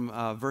read from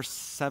verse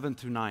 7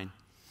 through 9.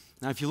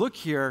 Now, if you look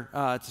here,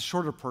 it's a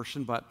shorter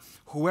portion, but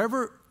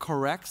whoever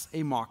corrects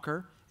a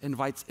mocker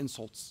invites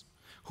insults.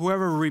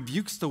 Whoever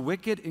rebukes the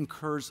wicked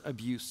incurs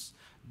abuse.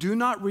 Do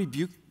not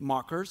rebuke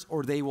mockers,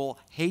 or they will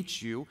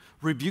hate you.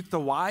 Rebuke the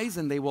wise,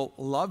 and they will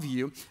love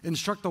you.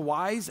 Instruct the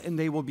wise, and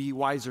they will be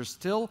wiser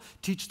still.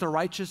 Teach the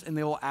righteous, and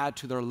they will add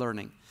to their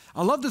learning.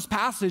 I love this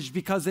passage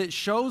because it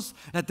shows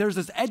that there's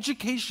this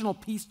educational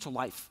piece to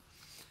life.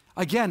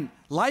 Again,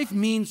 life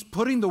means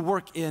putting the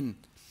work in.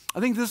 I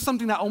think this is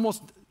something that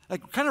almost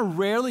kind of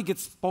rarely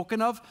gets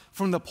spoken of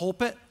from the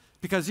pulpit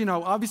because,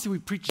 obviously we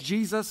preach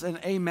Jesus and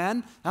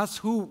amen. That's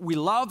who we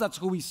love. That's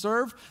who we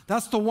serve.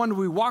 That's the one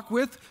we walk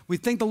with. We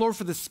thank the Lord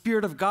for the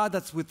Spirit of God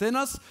that's within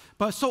us.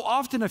 But so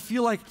often I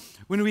feel like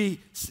when we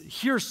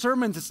hear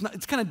sermons,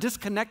 it's kind of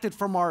disconnected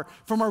from our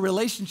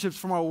relationships,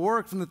 from our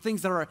work, from the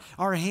things that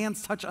our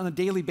hands touch on a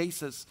daily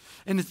basis.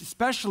 And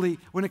especially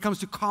when it comes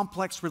to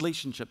complex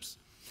relationships.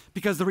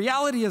 Because the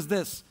reality is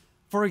this,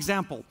 for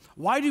example,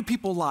 why do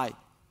people lie?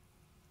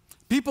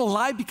 People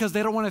lie because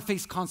they don't want to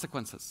face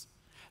consequences.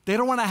 They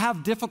don't want to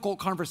have difficult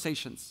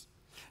conversations.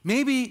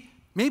 Maybe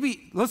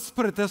let's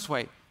put it this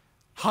way.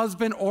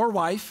 husband or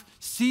wife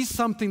sees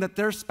something that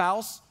their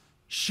spouse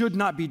should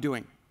not be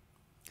doing.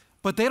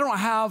 But they don't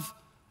have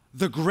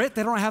the grit,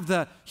 they don't have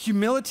the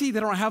humility, they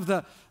don't have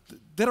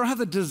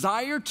the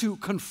desire to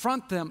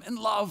confront them in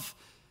love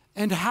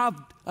and to have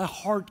a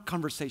hard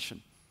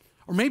conversation.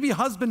 Or maybe a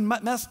husband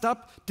messed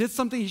up, did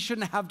something he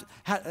shouldn't have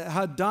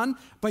had done,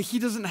 but he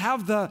doesn't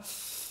have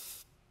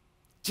this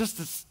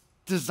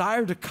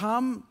desire to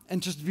come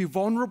and just be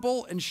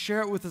vulnerable and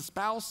share it with his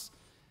spouse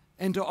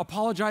and to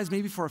apologize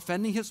maybe for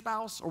offending his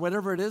spouse or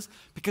whatever it is,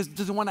 because he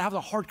doesn't want to have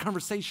the hard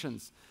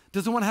conversations,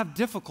 doesn't want to have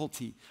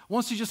difficulty,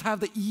 wants to just have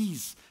the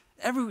ease.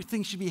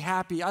 Everything should be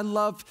happy. I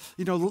love,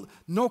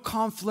 no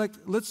conflict.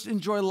 Let's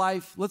enjoy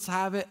life. Let's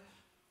have it.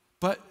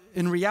 But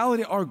in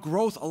reality, our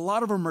growth, a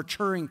lot of our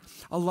maturing,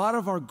 a lot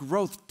of our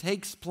growth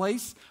takes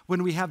place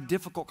when we have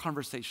difficult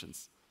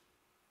conversations,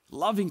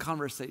 loving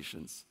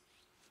conversations,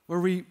 where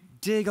we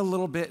dig a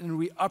little bit and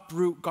we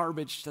uproot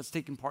garbage that's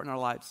taken part in our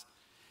lives.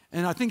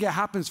 And I think it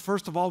happens,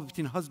 first of all,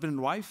 between husband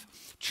and wife,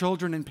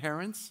 children and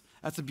parents.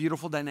 That's a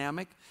beautiful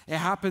dynamic. It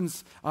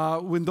happens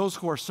when those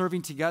who are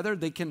serving together,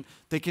 they can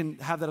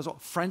have that as well.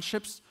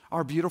 Friendships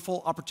are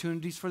beautiful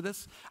opportunities for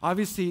this.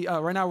 Obviously,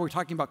 right now we're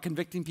talking about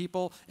convicting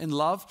people in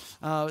love.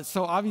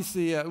 So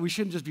obviously, we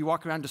shouldn't just be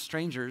walking around to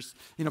strangers,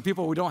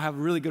 people we don't have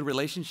really good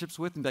relationships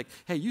with, and be like,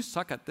 hey, you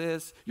suck at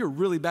this. You're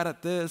really bad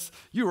at this.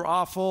 You're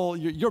awful.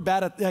 You're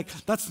bad at that.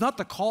 That's not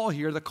the call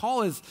here. The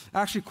call is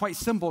actually quite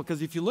simple,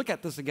 because if you look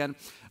at this again,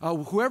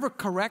 whoever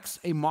corrects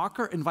a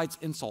mocker invites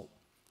insult.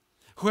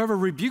 Whoever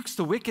rebukes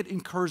the wicked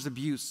incurs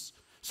abuse.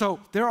 So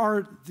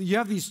you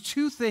have these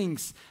two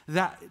things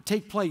that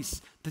take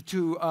place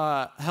to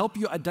help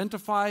you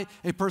identify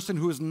a person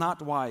who is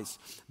not wise.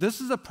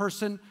 This is a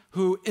person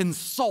who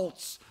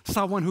insults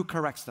someone who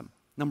corrects them,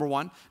 number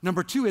one.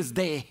 Number two is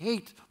they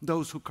hate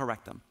those who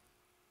correct them.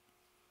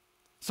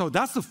 So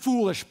that's the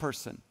foolish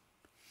person.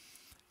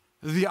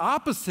 The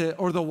opposite,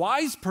 or the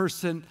wise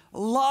person,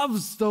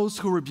 loves those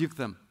who rebuke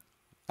them.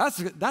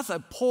 That's a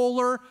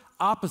polar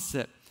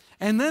opposite.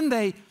 And then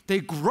they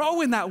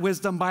grow in that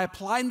wisdom by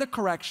applying the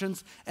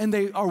corrections, and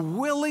they are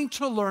willing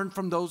to learn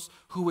from those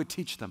who would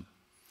teach them.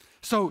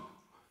 So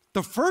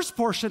the first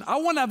portion, I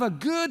want to have a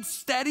good,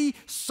 steady,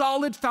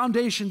 solid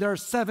foundation. There are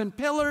 7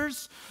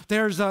 pillars.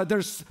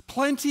 There's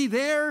plenty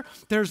there.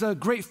 There's a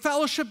great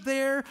fellowship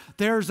there.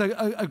 There's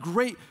a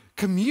great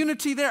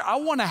community there. I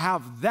want to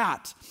have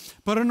that.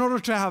 But in order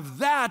to have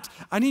that,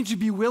 I need to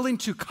be willing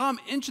to come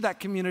into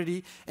that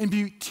community and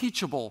be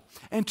teachable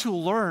and to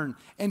learn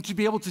and to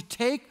be able to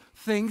take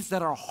things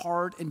that are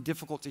hard and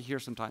difficult to hear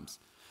sometimes.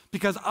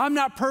 Because I'm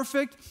not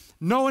perfect,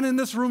 no one in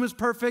this room is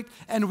perfect,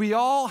 and we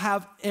all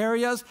have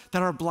areas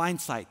that are blind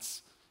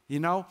sites.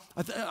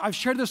 I've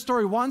shared this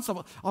story once.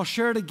 I'll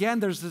share it again.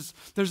 There's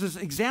this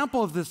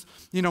example of this,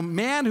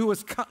 man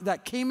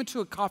that came into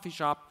a coffee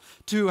shop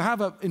to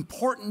have an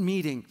important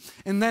meeting,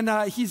 and then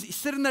he's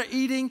sitting there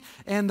eating,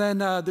 and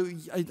then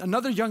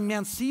another young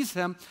man sees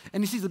him,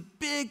 and he sees a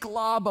big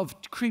glob of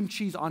cream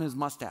cheese on his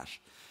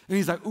mustache. And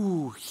he's like,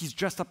 ooh, he's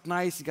dressed up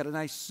nice. He's got a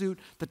nice suit,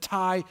 the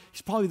tie.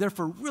 He's probably there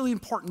for a really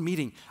important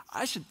meeting.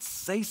 I should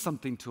say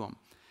something to him.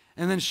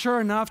 And then sure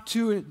enough,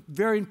 2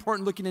 very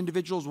important looking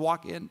individuals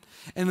walk in,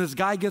 and this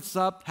guy gets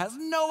up, has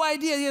no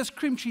idea he has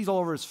cream cheese all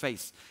over his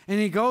face. And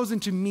he goes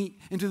into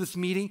this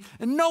meeting,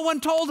 and no one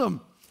told him.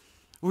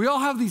 We all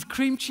have these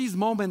cream cheese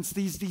moments,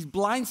 these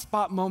blind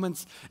spot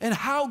moments. And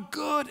how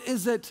good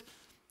is it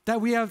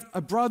that we have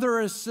a brother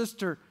or a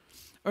sister,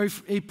 or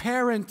a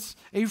parent,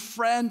 a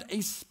friend,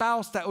 a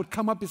spouse that would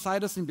come up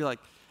beside us and be like,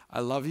 I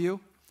love you.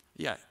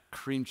 Yeah,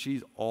 cream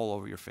cheese all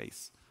over your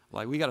face.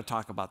 Like, we got to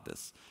talk about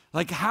this.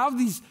 Like, have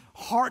these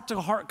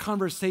heart-to-heart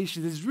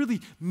conversations, these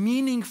really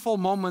meaningful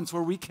moments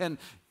where we can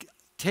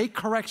take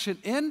correction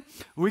in,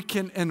 we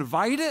can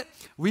invite it,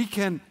 we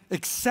can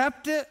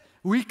accept it,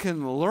 we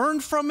can learn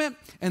from it,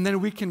 and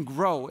then we can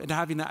grow in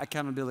having that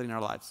accountability in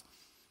our lives.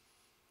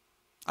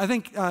 I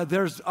think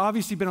there's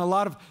obviously been a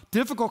lot of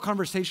difficult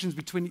conversations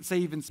between, say,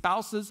 even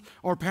spouses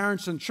or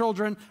parents and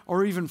children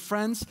or even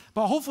friends.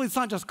 But hopefully it's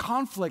not just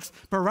conflicts,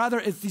 but rather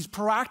it's these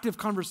proactive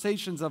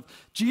conversations of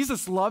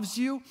Jesus loves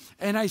you,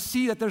 and I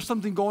see that there's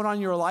something going on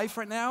in your life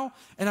right now,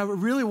 and I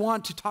really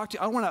want to talk to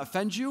you. I don't want to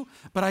offend you,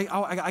 but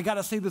I got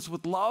to say this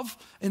with love,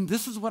 and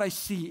this is what I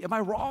see. Am I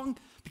wrong?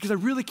 Because I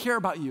really care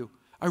about you.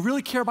 I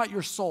really care about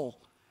your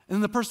soul. And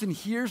then the person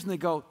hears and they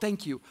go,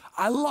 thank you.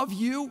 I love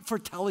you for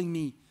telling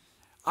me.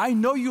 I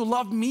know you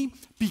love me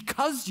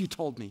because you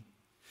told me.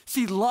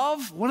 See,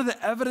 love, one of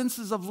the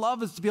evidences of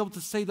love is to be able to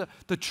say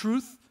the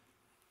truth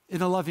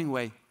in a loving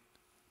way.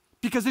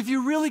 Because if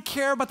you really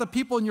care about the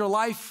people in your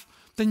life,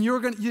 then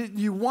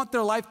you want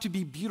their life to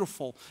be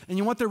beautiful, and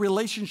you want their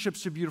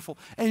relationships to be beautiful,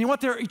 and you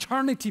want their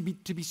eternity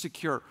to be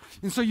secure.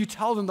 And so you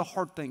tell them the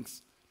hard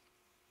things.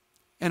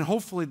 And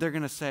hopefully they're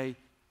going to say,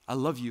 I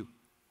love you,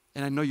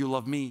 and I know you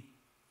love me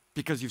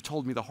because you've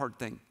told me the hard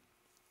thing.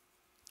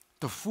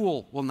 The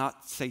fool will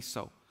not say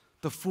so.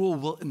 The fool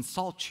will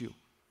insult you.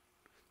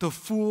 The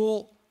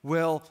fool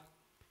will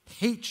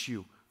hate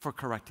you for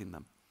correcting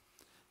them.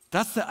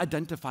 That's the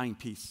identifying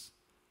piece.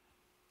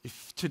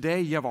 If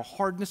today you have a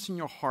hardness in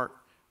your heart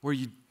where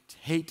you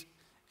hate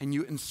and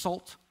you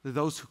insult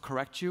those who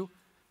correct you,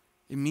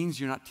 it means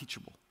you're not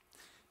teachable.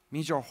 It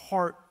means your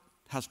heart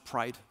has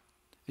pride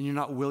and you're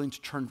not willing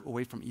to turn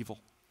away from evil,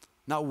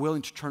 not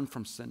willing to turn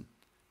from sin,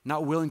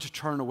 not willing to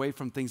turn away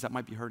from things that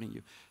might be hurting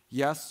you.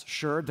 Yes,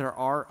 sure, there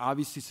are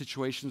obviously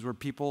situations where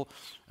people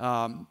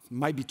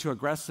might be too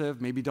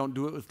aggressive, maybe don't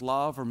do it with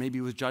love or maybe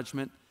with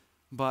judgment,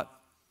 but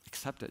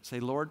accept it.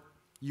 Say, Lord,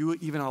 you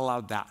even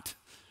allowed that.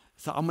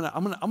 So I'm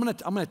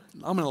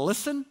gonna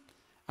listen.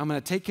 I'm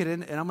gonna take it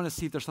in, and I'm gonna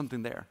see if there's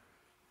something there,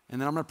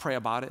 and then I'm gonna pray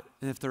about it.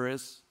 And if there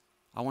is,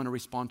 I want to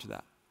respond to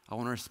that. I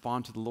want to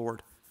respond to the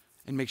Lord,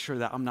 and make sure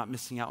that I'm not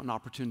missing out on an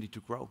opportunity to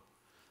grow.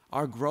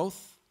 Our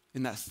growth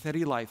in that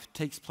steady life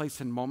takes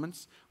place in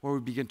moments where we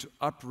begin to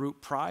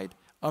uproot pride,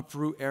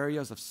 uproot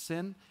areas of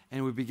sin,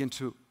 and we begin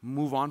to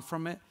move on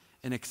from it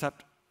and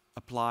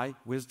apply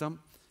wisdom,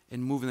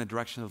 and move in the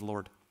direction of the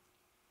Lord,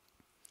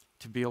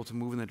 to be able to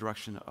move in the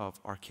direction of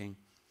our King.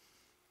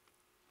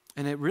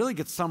 And it really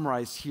gets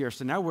summarized here.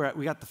 So now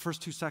we got the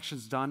first two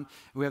sections done,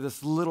 and we have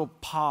this little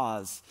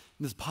pause.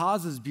 And this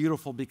pause is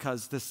beautiful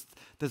because this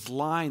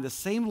line, the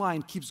same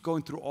line, keeps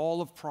going through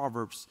all of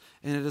Proverbs.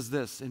 And it is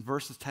this, in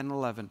verses 10 and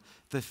 11.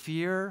 The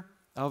fear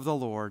of the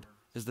Lord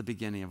is the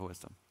beginning of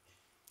wisdom.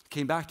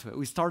 Came back to it.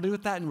 We started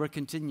with that, and we're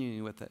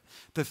continuing with it.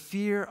 The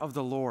fear of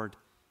the Lord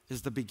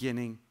is the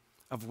beginning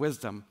of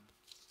wisdom.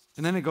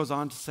 And then it goes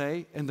on to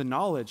say, and the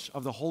knowledge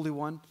of the Holy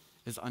One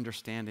is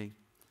understanding.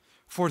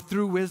 For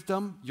through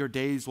wisdom, your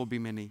days will be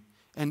many,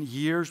 and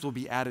years will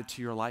be added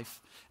to your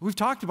life. We've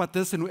talked about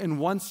this in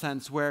one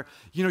sense where,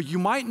 you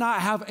might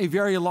not have a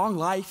very long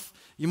life.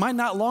 You might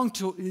not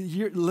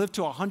live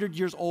to 100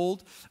 years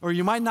old, or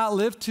you might not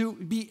live to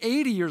be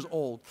 80 years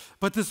old.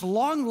 But this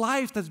long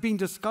life that's being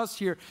discussed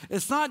here,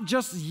 it's not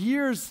just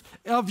years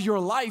of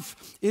your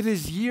life. It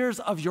is years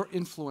of your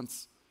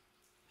influence.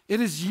 It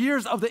is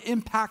years of the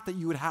impact that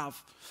you would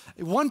have.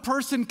 One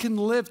person can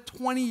live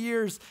 20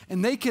 years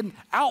and they can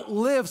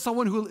outlive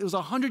someone who is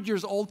 100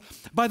 years old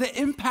by the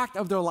impact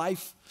of their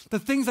life, the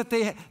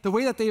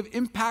way that they have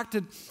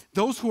impacted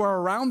those who are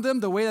around them,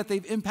 the way that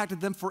they've impacted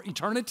them for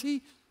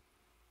eternity.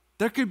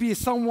 There could be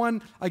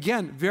someone,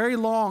 again, very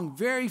long,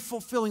 very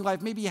fulfilling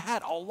life, maybe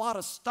had a lot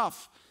of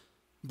stuff,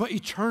 but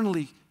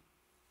eternally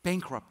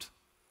bankrupt.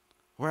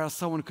 Whereas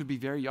someone could be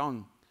very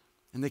young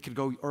and they could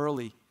go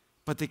early,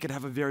 but they could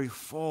have a very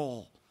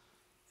full,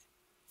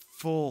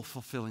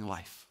 fulfilling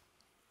life.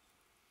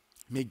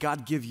 May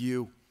God give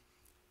you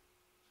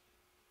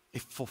a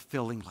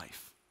fulfilling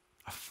life,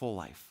 a full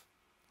life,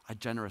 a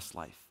generous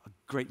life, a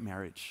great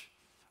marriage,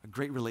 a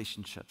great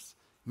relationships.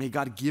 May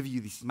God give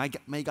you these.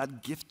 May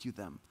God gift you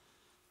them.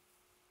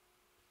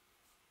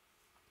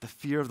 The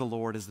fear of the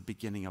Lord is the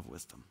beginning of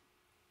wisdom.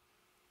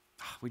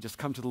 We just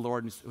come to the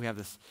Lord and we have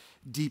this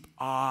deep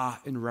awe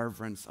and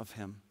reverence of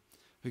Him.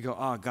 We go,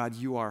 oh, God,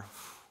 you are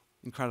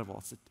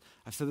incredible.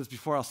 I've said this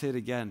before, I'll say it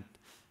again.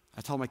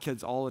 I tell my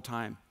kids all the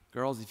time,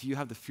 girls, if you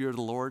have the fear of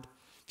the Lord,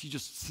 if you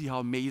just see how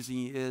amazing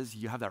He is,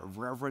 you have that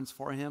reverence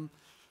for Him,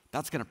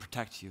 that's going to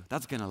protect you.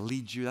 That's going to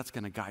lead you. That's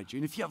going to guide you.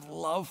 And if you have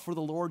love for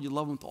the Lord, you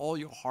love Him with all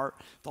your heart,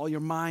 with all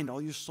your mind,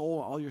 all your soul,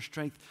 all your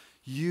strength,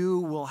 you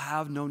will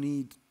have no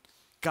need.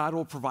 God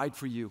will provide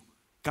for you.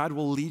 God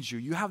will lead you.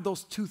 You have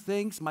those two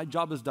things, my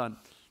job is done.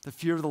 The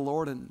fear of the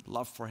Lord and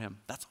love for Him.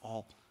 That's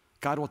all.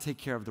 God will take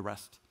care of the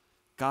rest.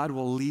 God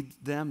will lead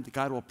them.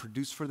 God will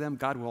produce for them.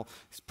 God will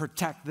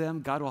protect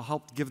them. God will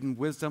help give them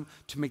wisdom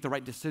to make the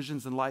right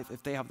decisions in life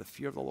if they have the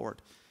fear of the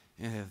Lord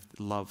and have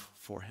love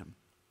for Him.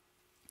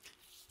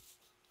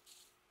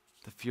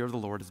 The fear of the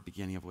Lord is the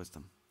beginning of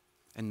wisdom,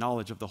 and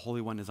knowledge of the Holy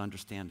One is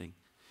understanding.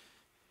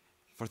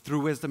 For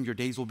through wisdom your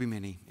days will be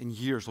many, and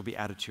years will be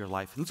added to your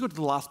life. And let's go to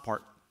the last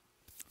part.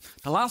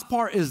 The last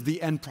part is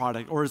the end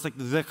product, or it's like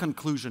the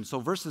conclusion. So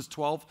verses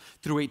 12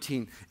 through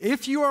 18.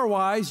 If you are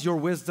wise, your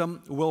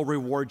wisdom will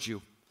reward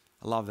you.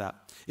 I love that.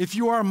 If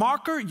you are a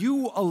mocker,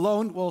 you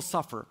alone will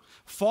suffer.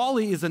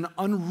 Folly is an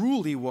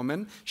unruly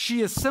woman.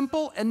 She is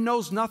simple and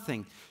knows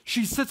nothing.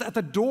 She sits at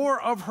the door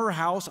of her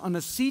house on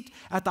a seat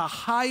at the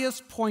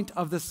highest point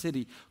of the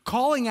city,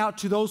 calling out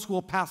to those who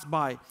will pass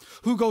by,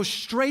 who go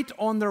straight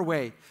on their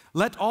way.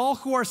 Let all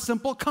who are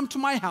simple come to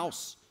my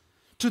house.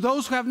 To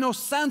those who have no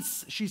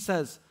sense, she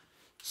says,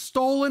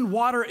 stolen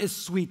water is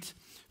sweet.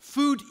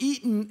 Food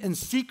eaten in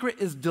secret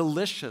is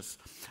delicious.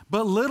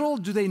 But little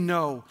do they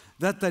know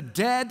that the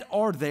dead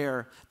are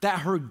there, that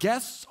her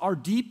guests are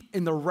deep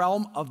in the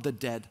realm of the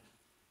dead.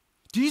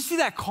 Do you see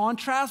that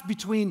contrast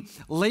between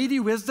Lady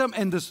Wisdom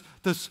and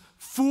this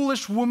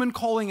foolish woman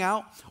calling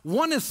out?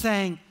 One is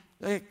saying,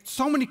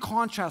 so many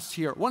contrasts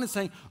here. One is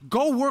saying,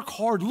 go work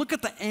hard, look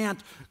at the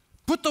ant,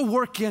 put the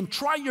work in,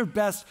 try your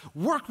best,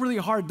 work really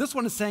hard. This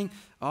one is saying,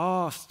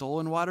 oh,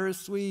 stolen water is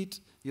sweet.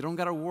 You don't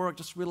got to work.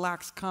 Just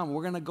relax. Come.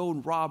 We're going to go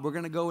and rob. We're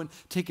going to go and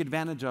take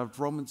advantage of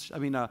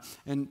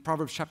and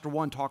Proverbs chapter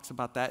 1 talks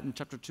about that, and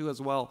chapter 2 as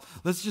well.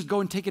 Let's just go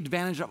and take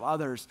advantage of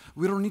others.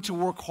 We don't need to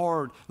work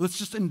hard. Let's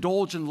just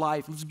indulge in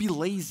life. Let's be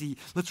lazy.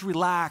 Let's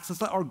relax.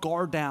 Let's let our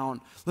guard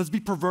down. Let's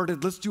be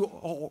perverted. Let's do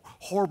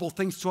horrible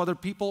things to other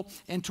people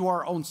and to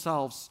our own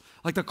selves.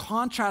 Like the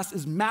contrast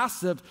is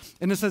massive,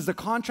 and it says the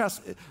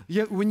contrast,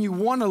 when you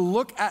want to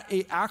look at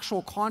an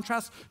actual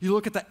contrast, you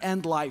look at the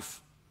end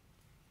life.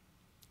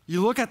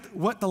 You look at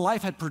what the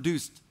life had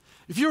produced.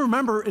 If you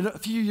remember, a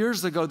few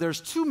years ago, there's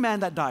 2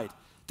 men that died.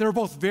 They were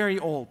both very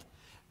old.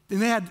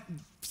 And they had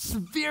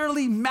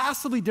severely,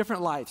 massively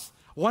different lives.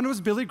 One was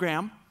Billy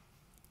Graham,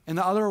 and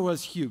the other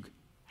was Hugh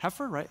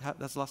Hefner, right?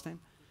 That's the last name?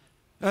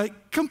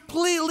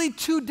 Completely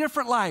 2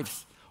 different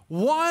lives.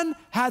 One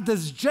had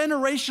this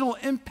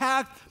generational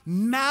impact,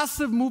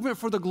 massive movement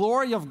for the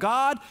glory of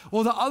God,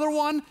 while the other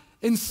one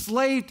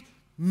enslaved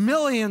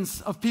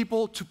millions of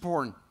people to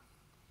porn.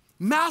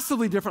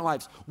 Massively different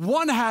lives.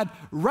 One had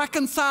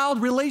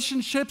reconciled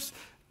relationships,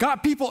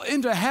 got people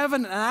into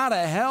heaven and out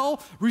of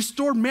hell,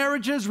 restored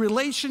marriages,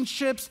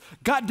 relationships,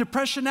 got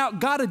depression out,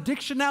 got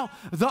addiction out.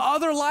 The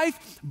other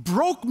life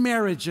broke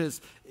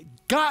marriages,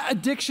 got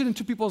addiction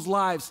into people's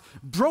lives,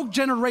 broke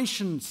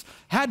generations,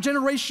 had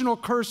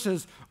generational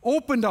curses,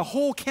 opened a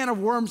whole can of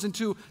worms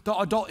into the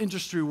adult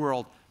industry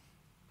world.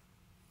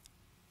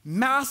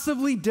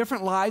 Massively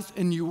different lives,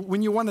 and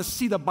when you want to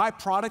see the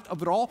byproduct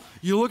of it all,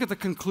 you look at the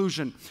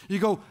conclusion. You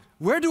go,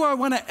 where do I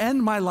want to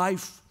end my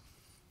life?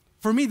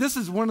 For me, this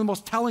is one of the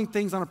most telling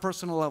things on a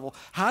personal level.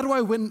 How do I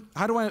want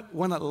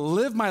to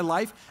live my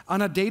life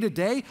on a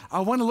day-to-day? I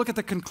want to look at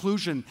the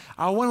conclusion.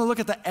 I want to look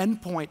at the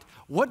end point.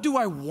 What do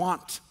I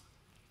want?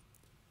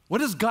 What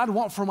does God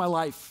want for my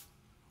life?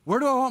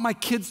 Where do I want my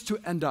kids to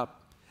end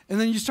up? And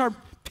then you start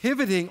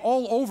pivoting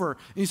all over,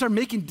 and you start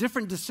making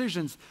different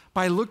decisions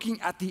by looking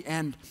at the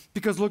end.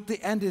 Because look,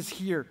 the end is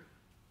here.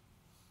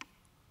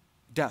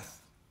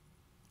 Death.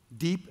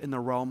 Deep in the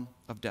realm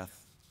of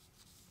death.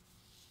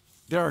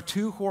 There are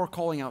 2 who are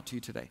calling out to you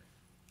today.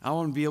 I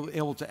want to be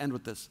able to end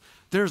with this.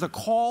 There's a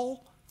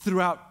call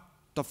throughout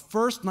the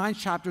first 9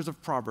 chapters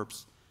of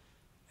Proverbs,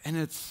 and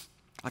it's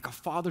like a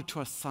father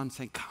to a son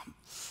saying, come,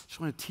 I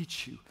just want to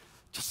teach you.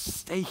 Just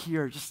stay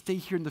here. Just stay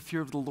here in the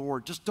fear of the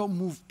Lord. Just don't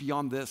move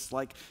beyond this.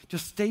 Like,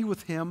 just stay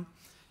with him.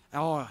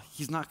 Oh,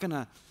 he's not going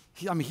to,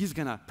 he's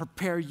going to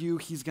prepare you.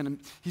 He's going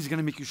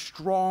to make you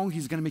strong.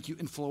 He's going to make you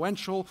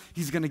influential.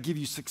 He's going to give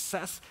you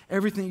success.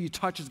 Everything you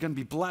touch is going to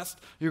be blessed.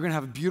 You're going to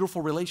have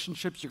beautiful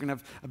relationships. You're going to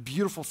have a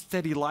beautiful,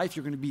 steady life.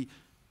 It's going to be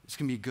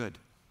good.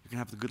 You're going to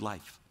have the good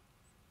life.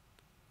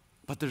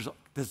 But there's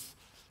this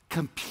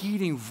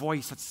competing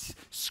voice that's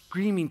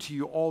screaming to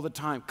you all the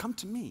time. Come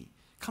to me.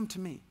 Come to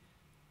me.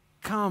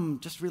 Come,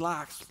 just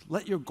relax.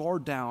 Let your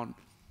guard down.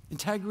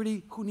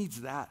 Integrity, who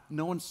needs that?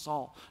 No one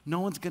saw.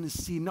 No one's going to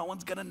see. No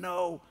one's going to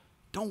know.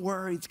 Don't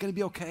worry. It's going to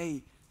be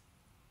okay.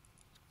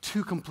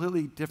 2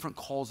 completely different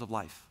calls of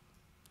life.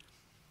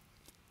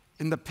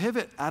 And the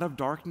pivot out of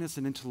darkness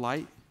and into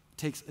light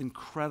takes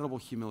incredible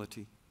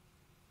humility.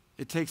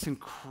 It takes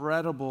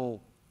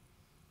incredible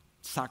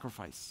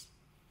sacrifice.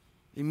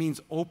 It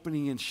means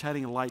opening and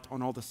shedding light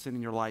on all the sin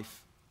in your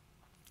life.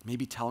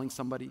 Maybe telling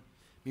somebody.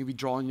 Maybe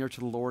drawing near to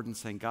the Lord and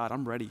saying, God,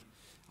 I'm ready.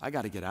 I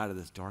got to get out of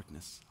this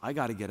darkness. I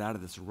got to get out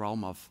of this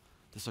realm of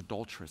this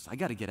adulteress. I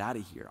got to get out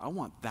of here. I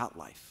want that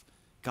life.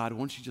 God,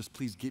 won't you just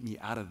please get me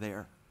out of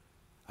there?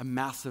 A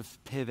massive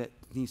pivot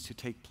needs to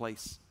take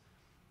place,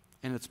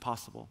 and it's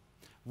possible.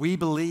 We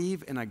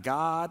believe in a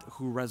God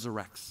who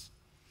resurrects.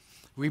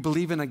 We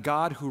believe in a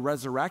God who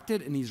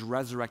resurrected, and he's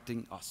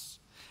resurrecting us.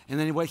 And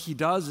then what he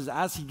does is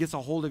as he gets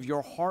a hold of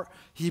your heart,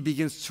 he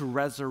begins to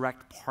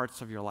resurrect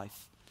parts of your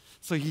life.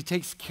 So he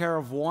takes care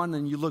of one,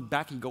 and you look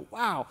back and you go,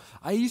 wow,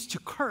 I used to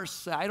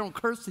curse. I don't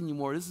curse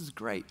anymore. This is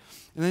great.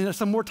 And then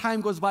some more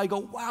time goes by, you go,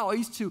 wow, I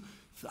used to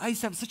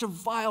have such a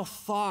vile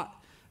thought,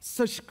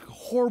 such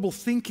horrible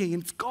thinking,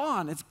 and it's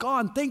gone. It's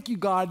gone. Thank you,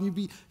 God.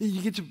 And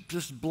you get to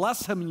just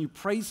bless him and you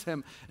praise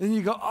him. And then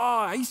you go, oh,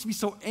 I used to be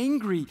so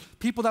angry.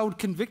 People that would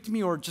convict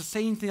me or just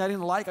say anything I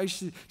didn't like, I used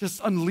to just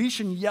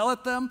unleash and yell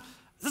at them.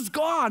 It's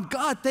gone.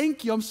 God,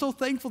 thank you. I'm so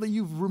thankful that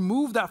you've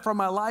removed that from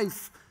my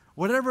life.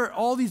 Whatever,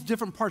 all these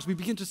different parts, we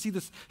begin to see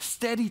this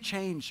steady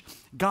change.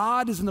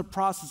 God is in the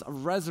process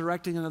of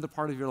resurrecting another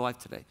part of your life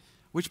today.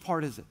 Which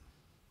part is it?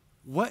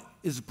 What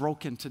is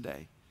broken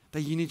today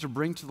that you need to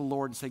bring to the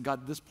Lord and say,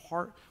 God, this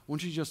part,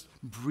 won't you just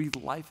breathe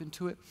life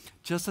into it?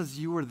 Just as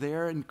you were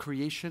there in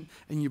creation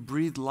and you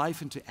breathed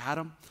life into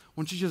Adam,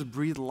 won't you just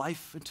breathe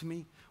life into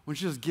me?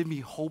 Won't you just give me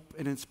hope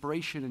and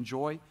inspiration and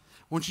joy?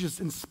 Won't you just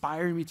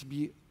inspire me to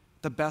be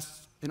the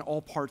best in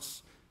all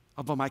parts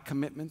of my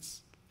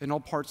commitments? In all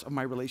parts of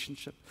my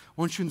relationship.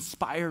 Won't you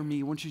inspire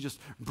me? Won't you just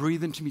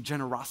breathe into me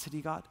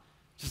generosity, God?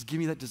 Just give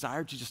me that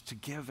desire to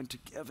give and to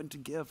give and to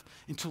give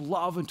and to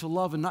love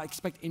and not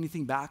expect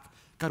anything back.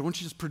 God,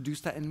 won't you just produce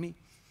that in me?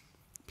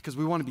 Because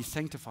we want to be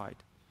sanctified,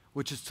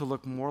 which is to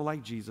look more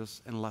like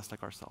Jesus and less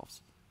like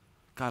ourselves.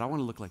 God, I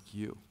want to look like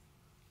you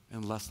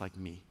and less like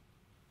me.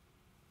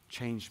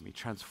 change me,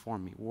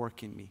 transform me,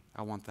 work in me.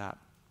 I want that.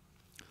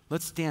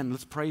 Let's stand.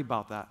 Let's pray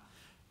about that.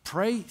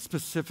 Pray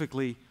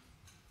specifically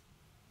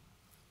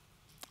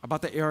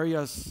about the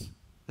areas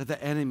that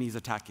the enemy is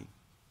attacking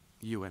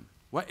you in.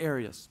 What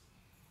areas?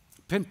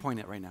 Pinpoint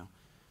it right now.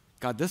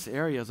 God, this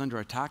area is under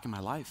attack in my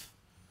life.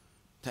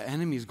 The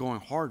enemy is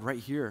going hard right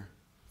here.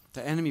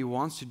 The enemy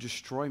wants to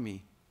destroy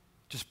me.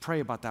 Just pray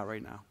about that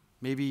right now.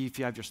 Maybe if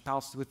you have your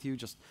spouse with you,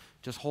 just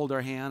hold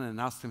their hand and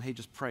ask them, hey,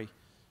 just pray.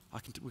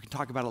 We can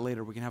talk about it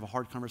later. We can have a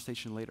hard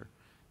conversation later.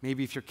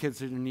 Maybe if your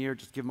kids are near,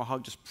 just give them a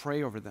hug. Just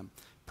pray over them.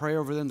 Pray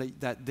over them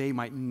that they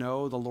might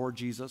know the Lord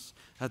Jesus,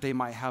 that they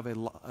might have a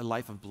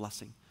life of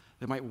blessing.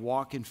 They might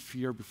walk in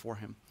fear before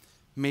him.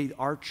 May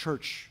our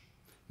church,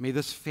 may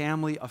this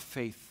family of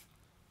faith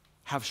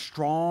have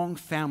strong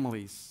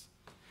families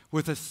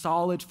with a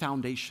solid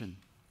foundation,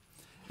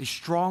 a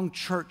strong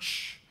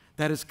church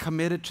that is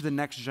committed to the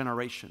next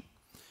generation,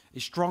 a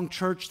strong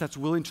church that's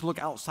willing to look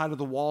outside of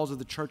the walls of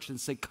the church and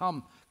say,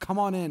 come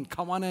on in,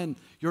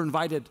 you're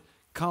invited,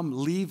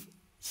 come, leave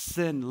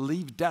sin,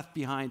 leave death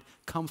behind,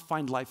 come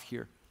find life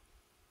here.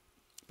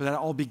 But that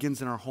all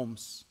begins in our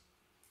homes.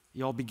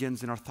 It all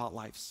begins in our thought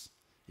lives.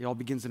 It all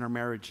begins in our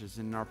marriages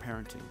and in our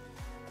parenting.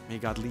 May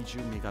God lead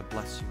you, may God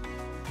bless you.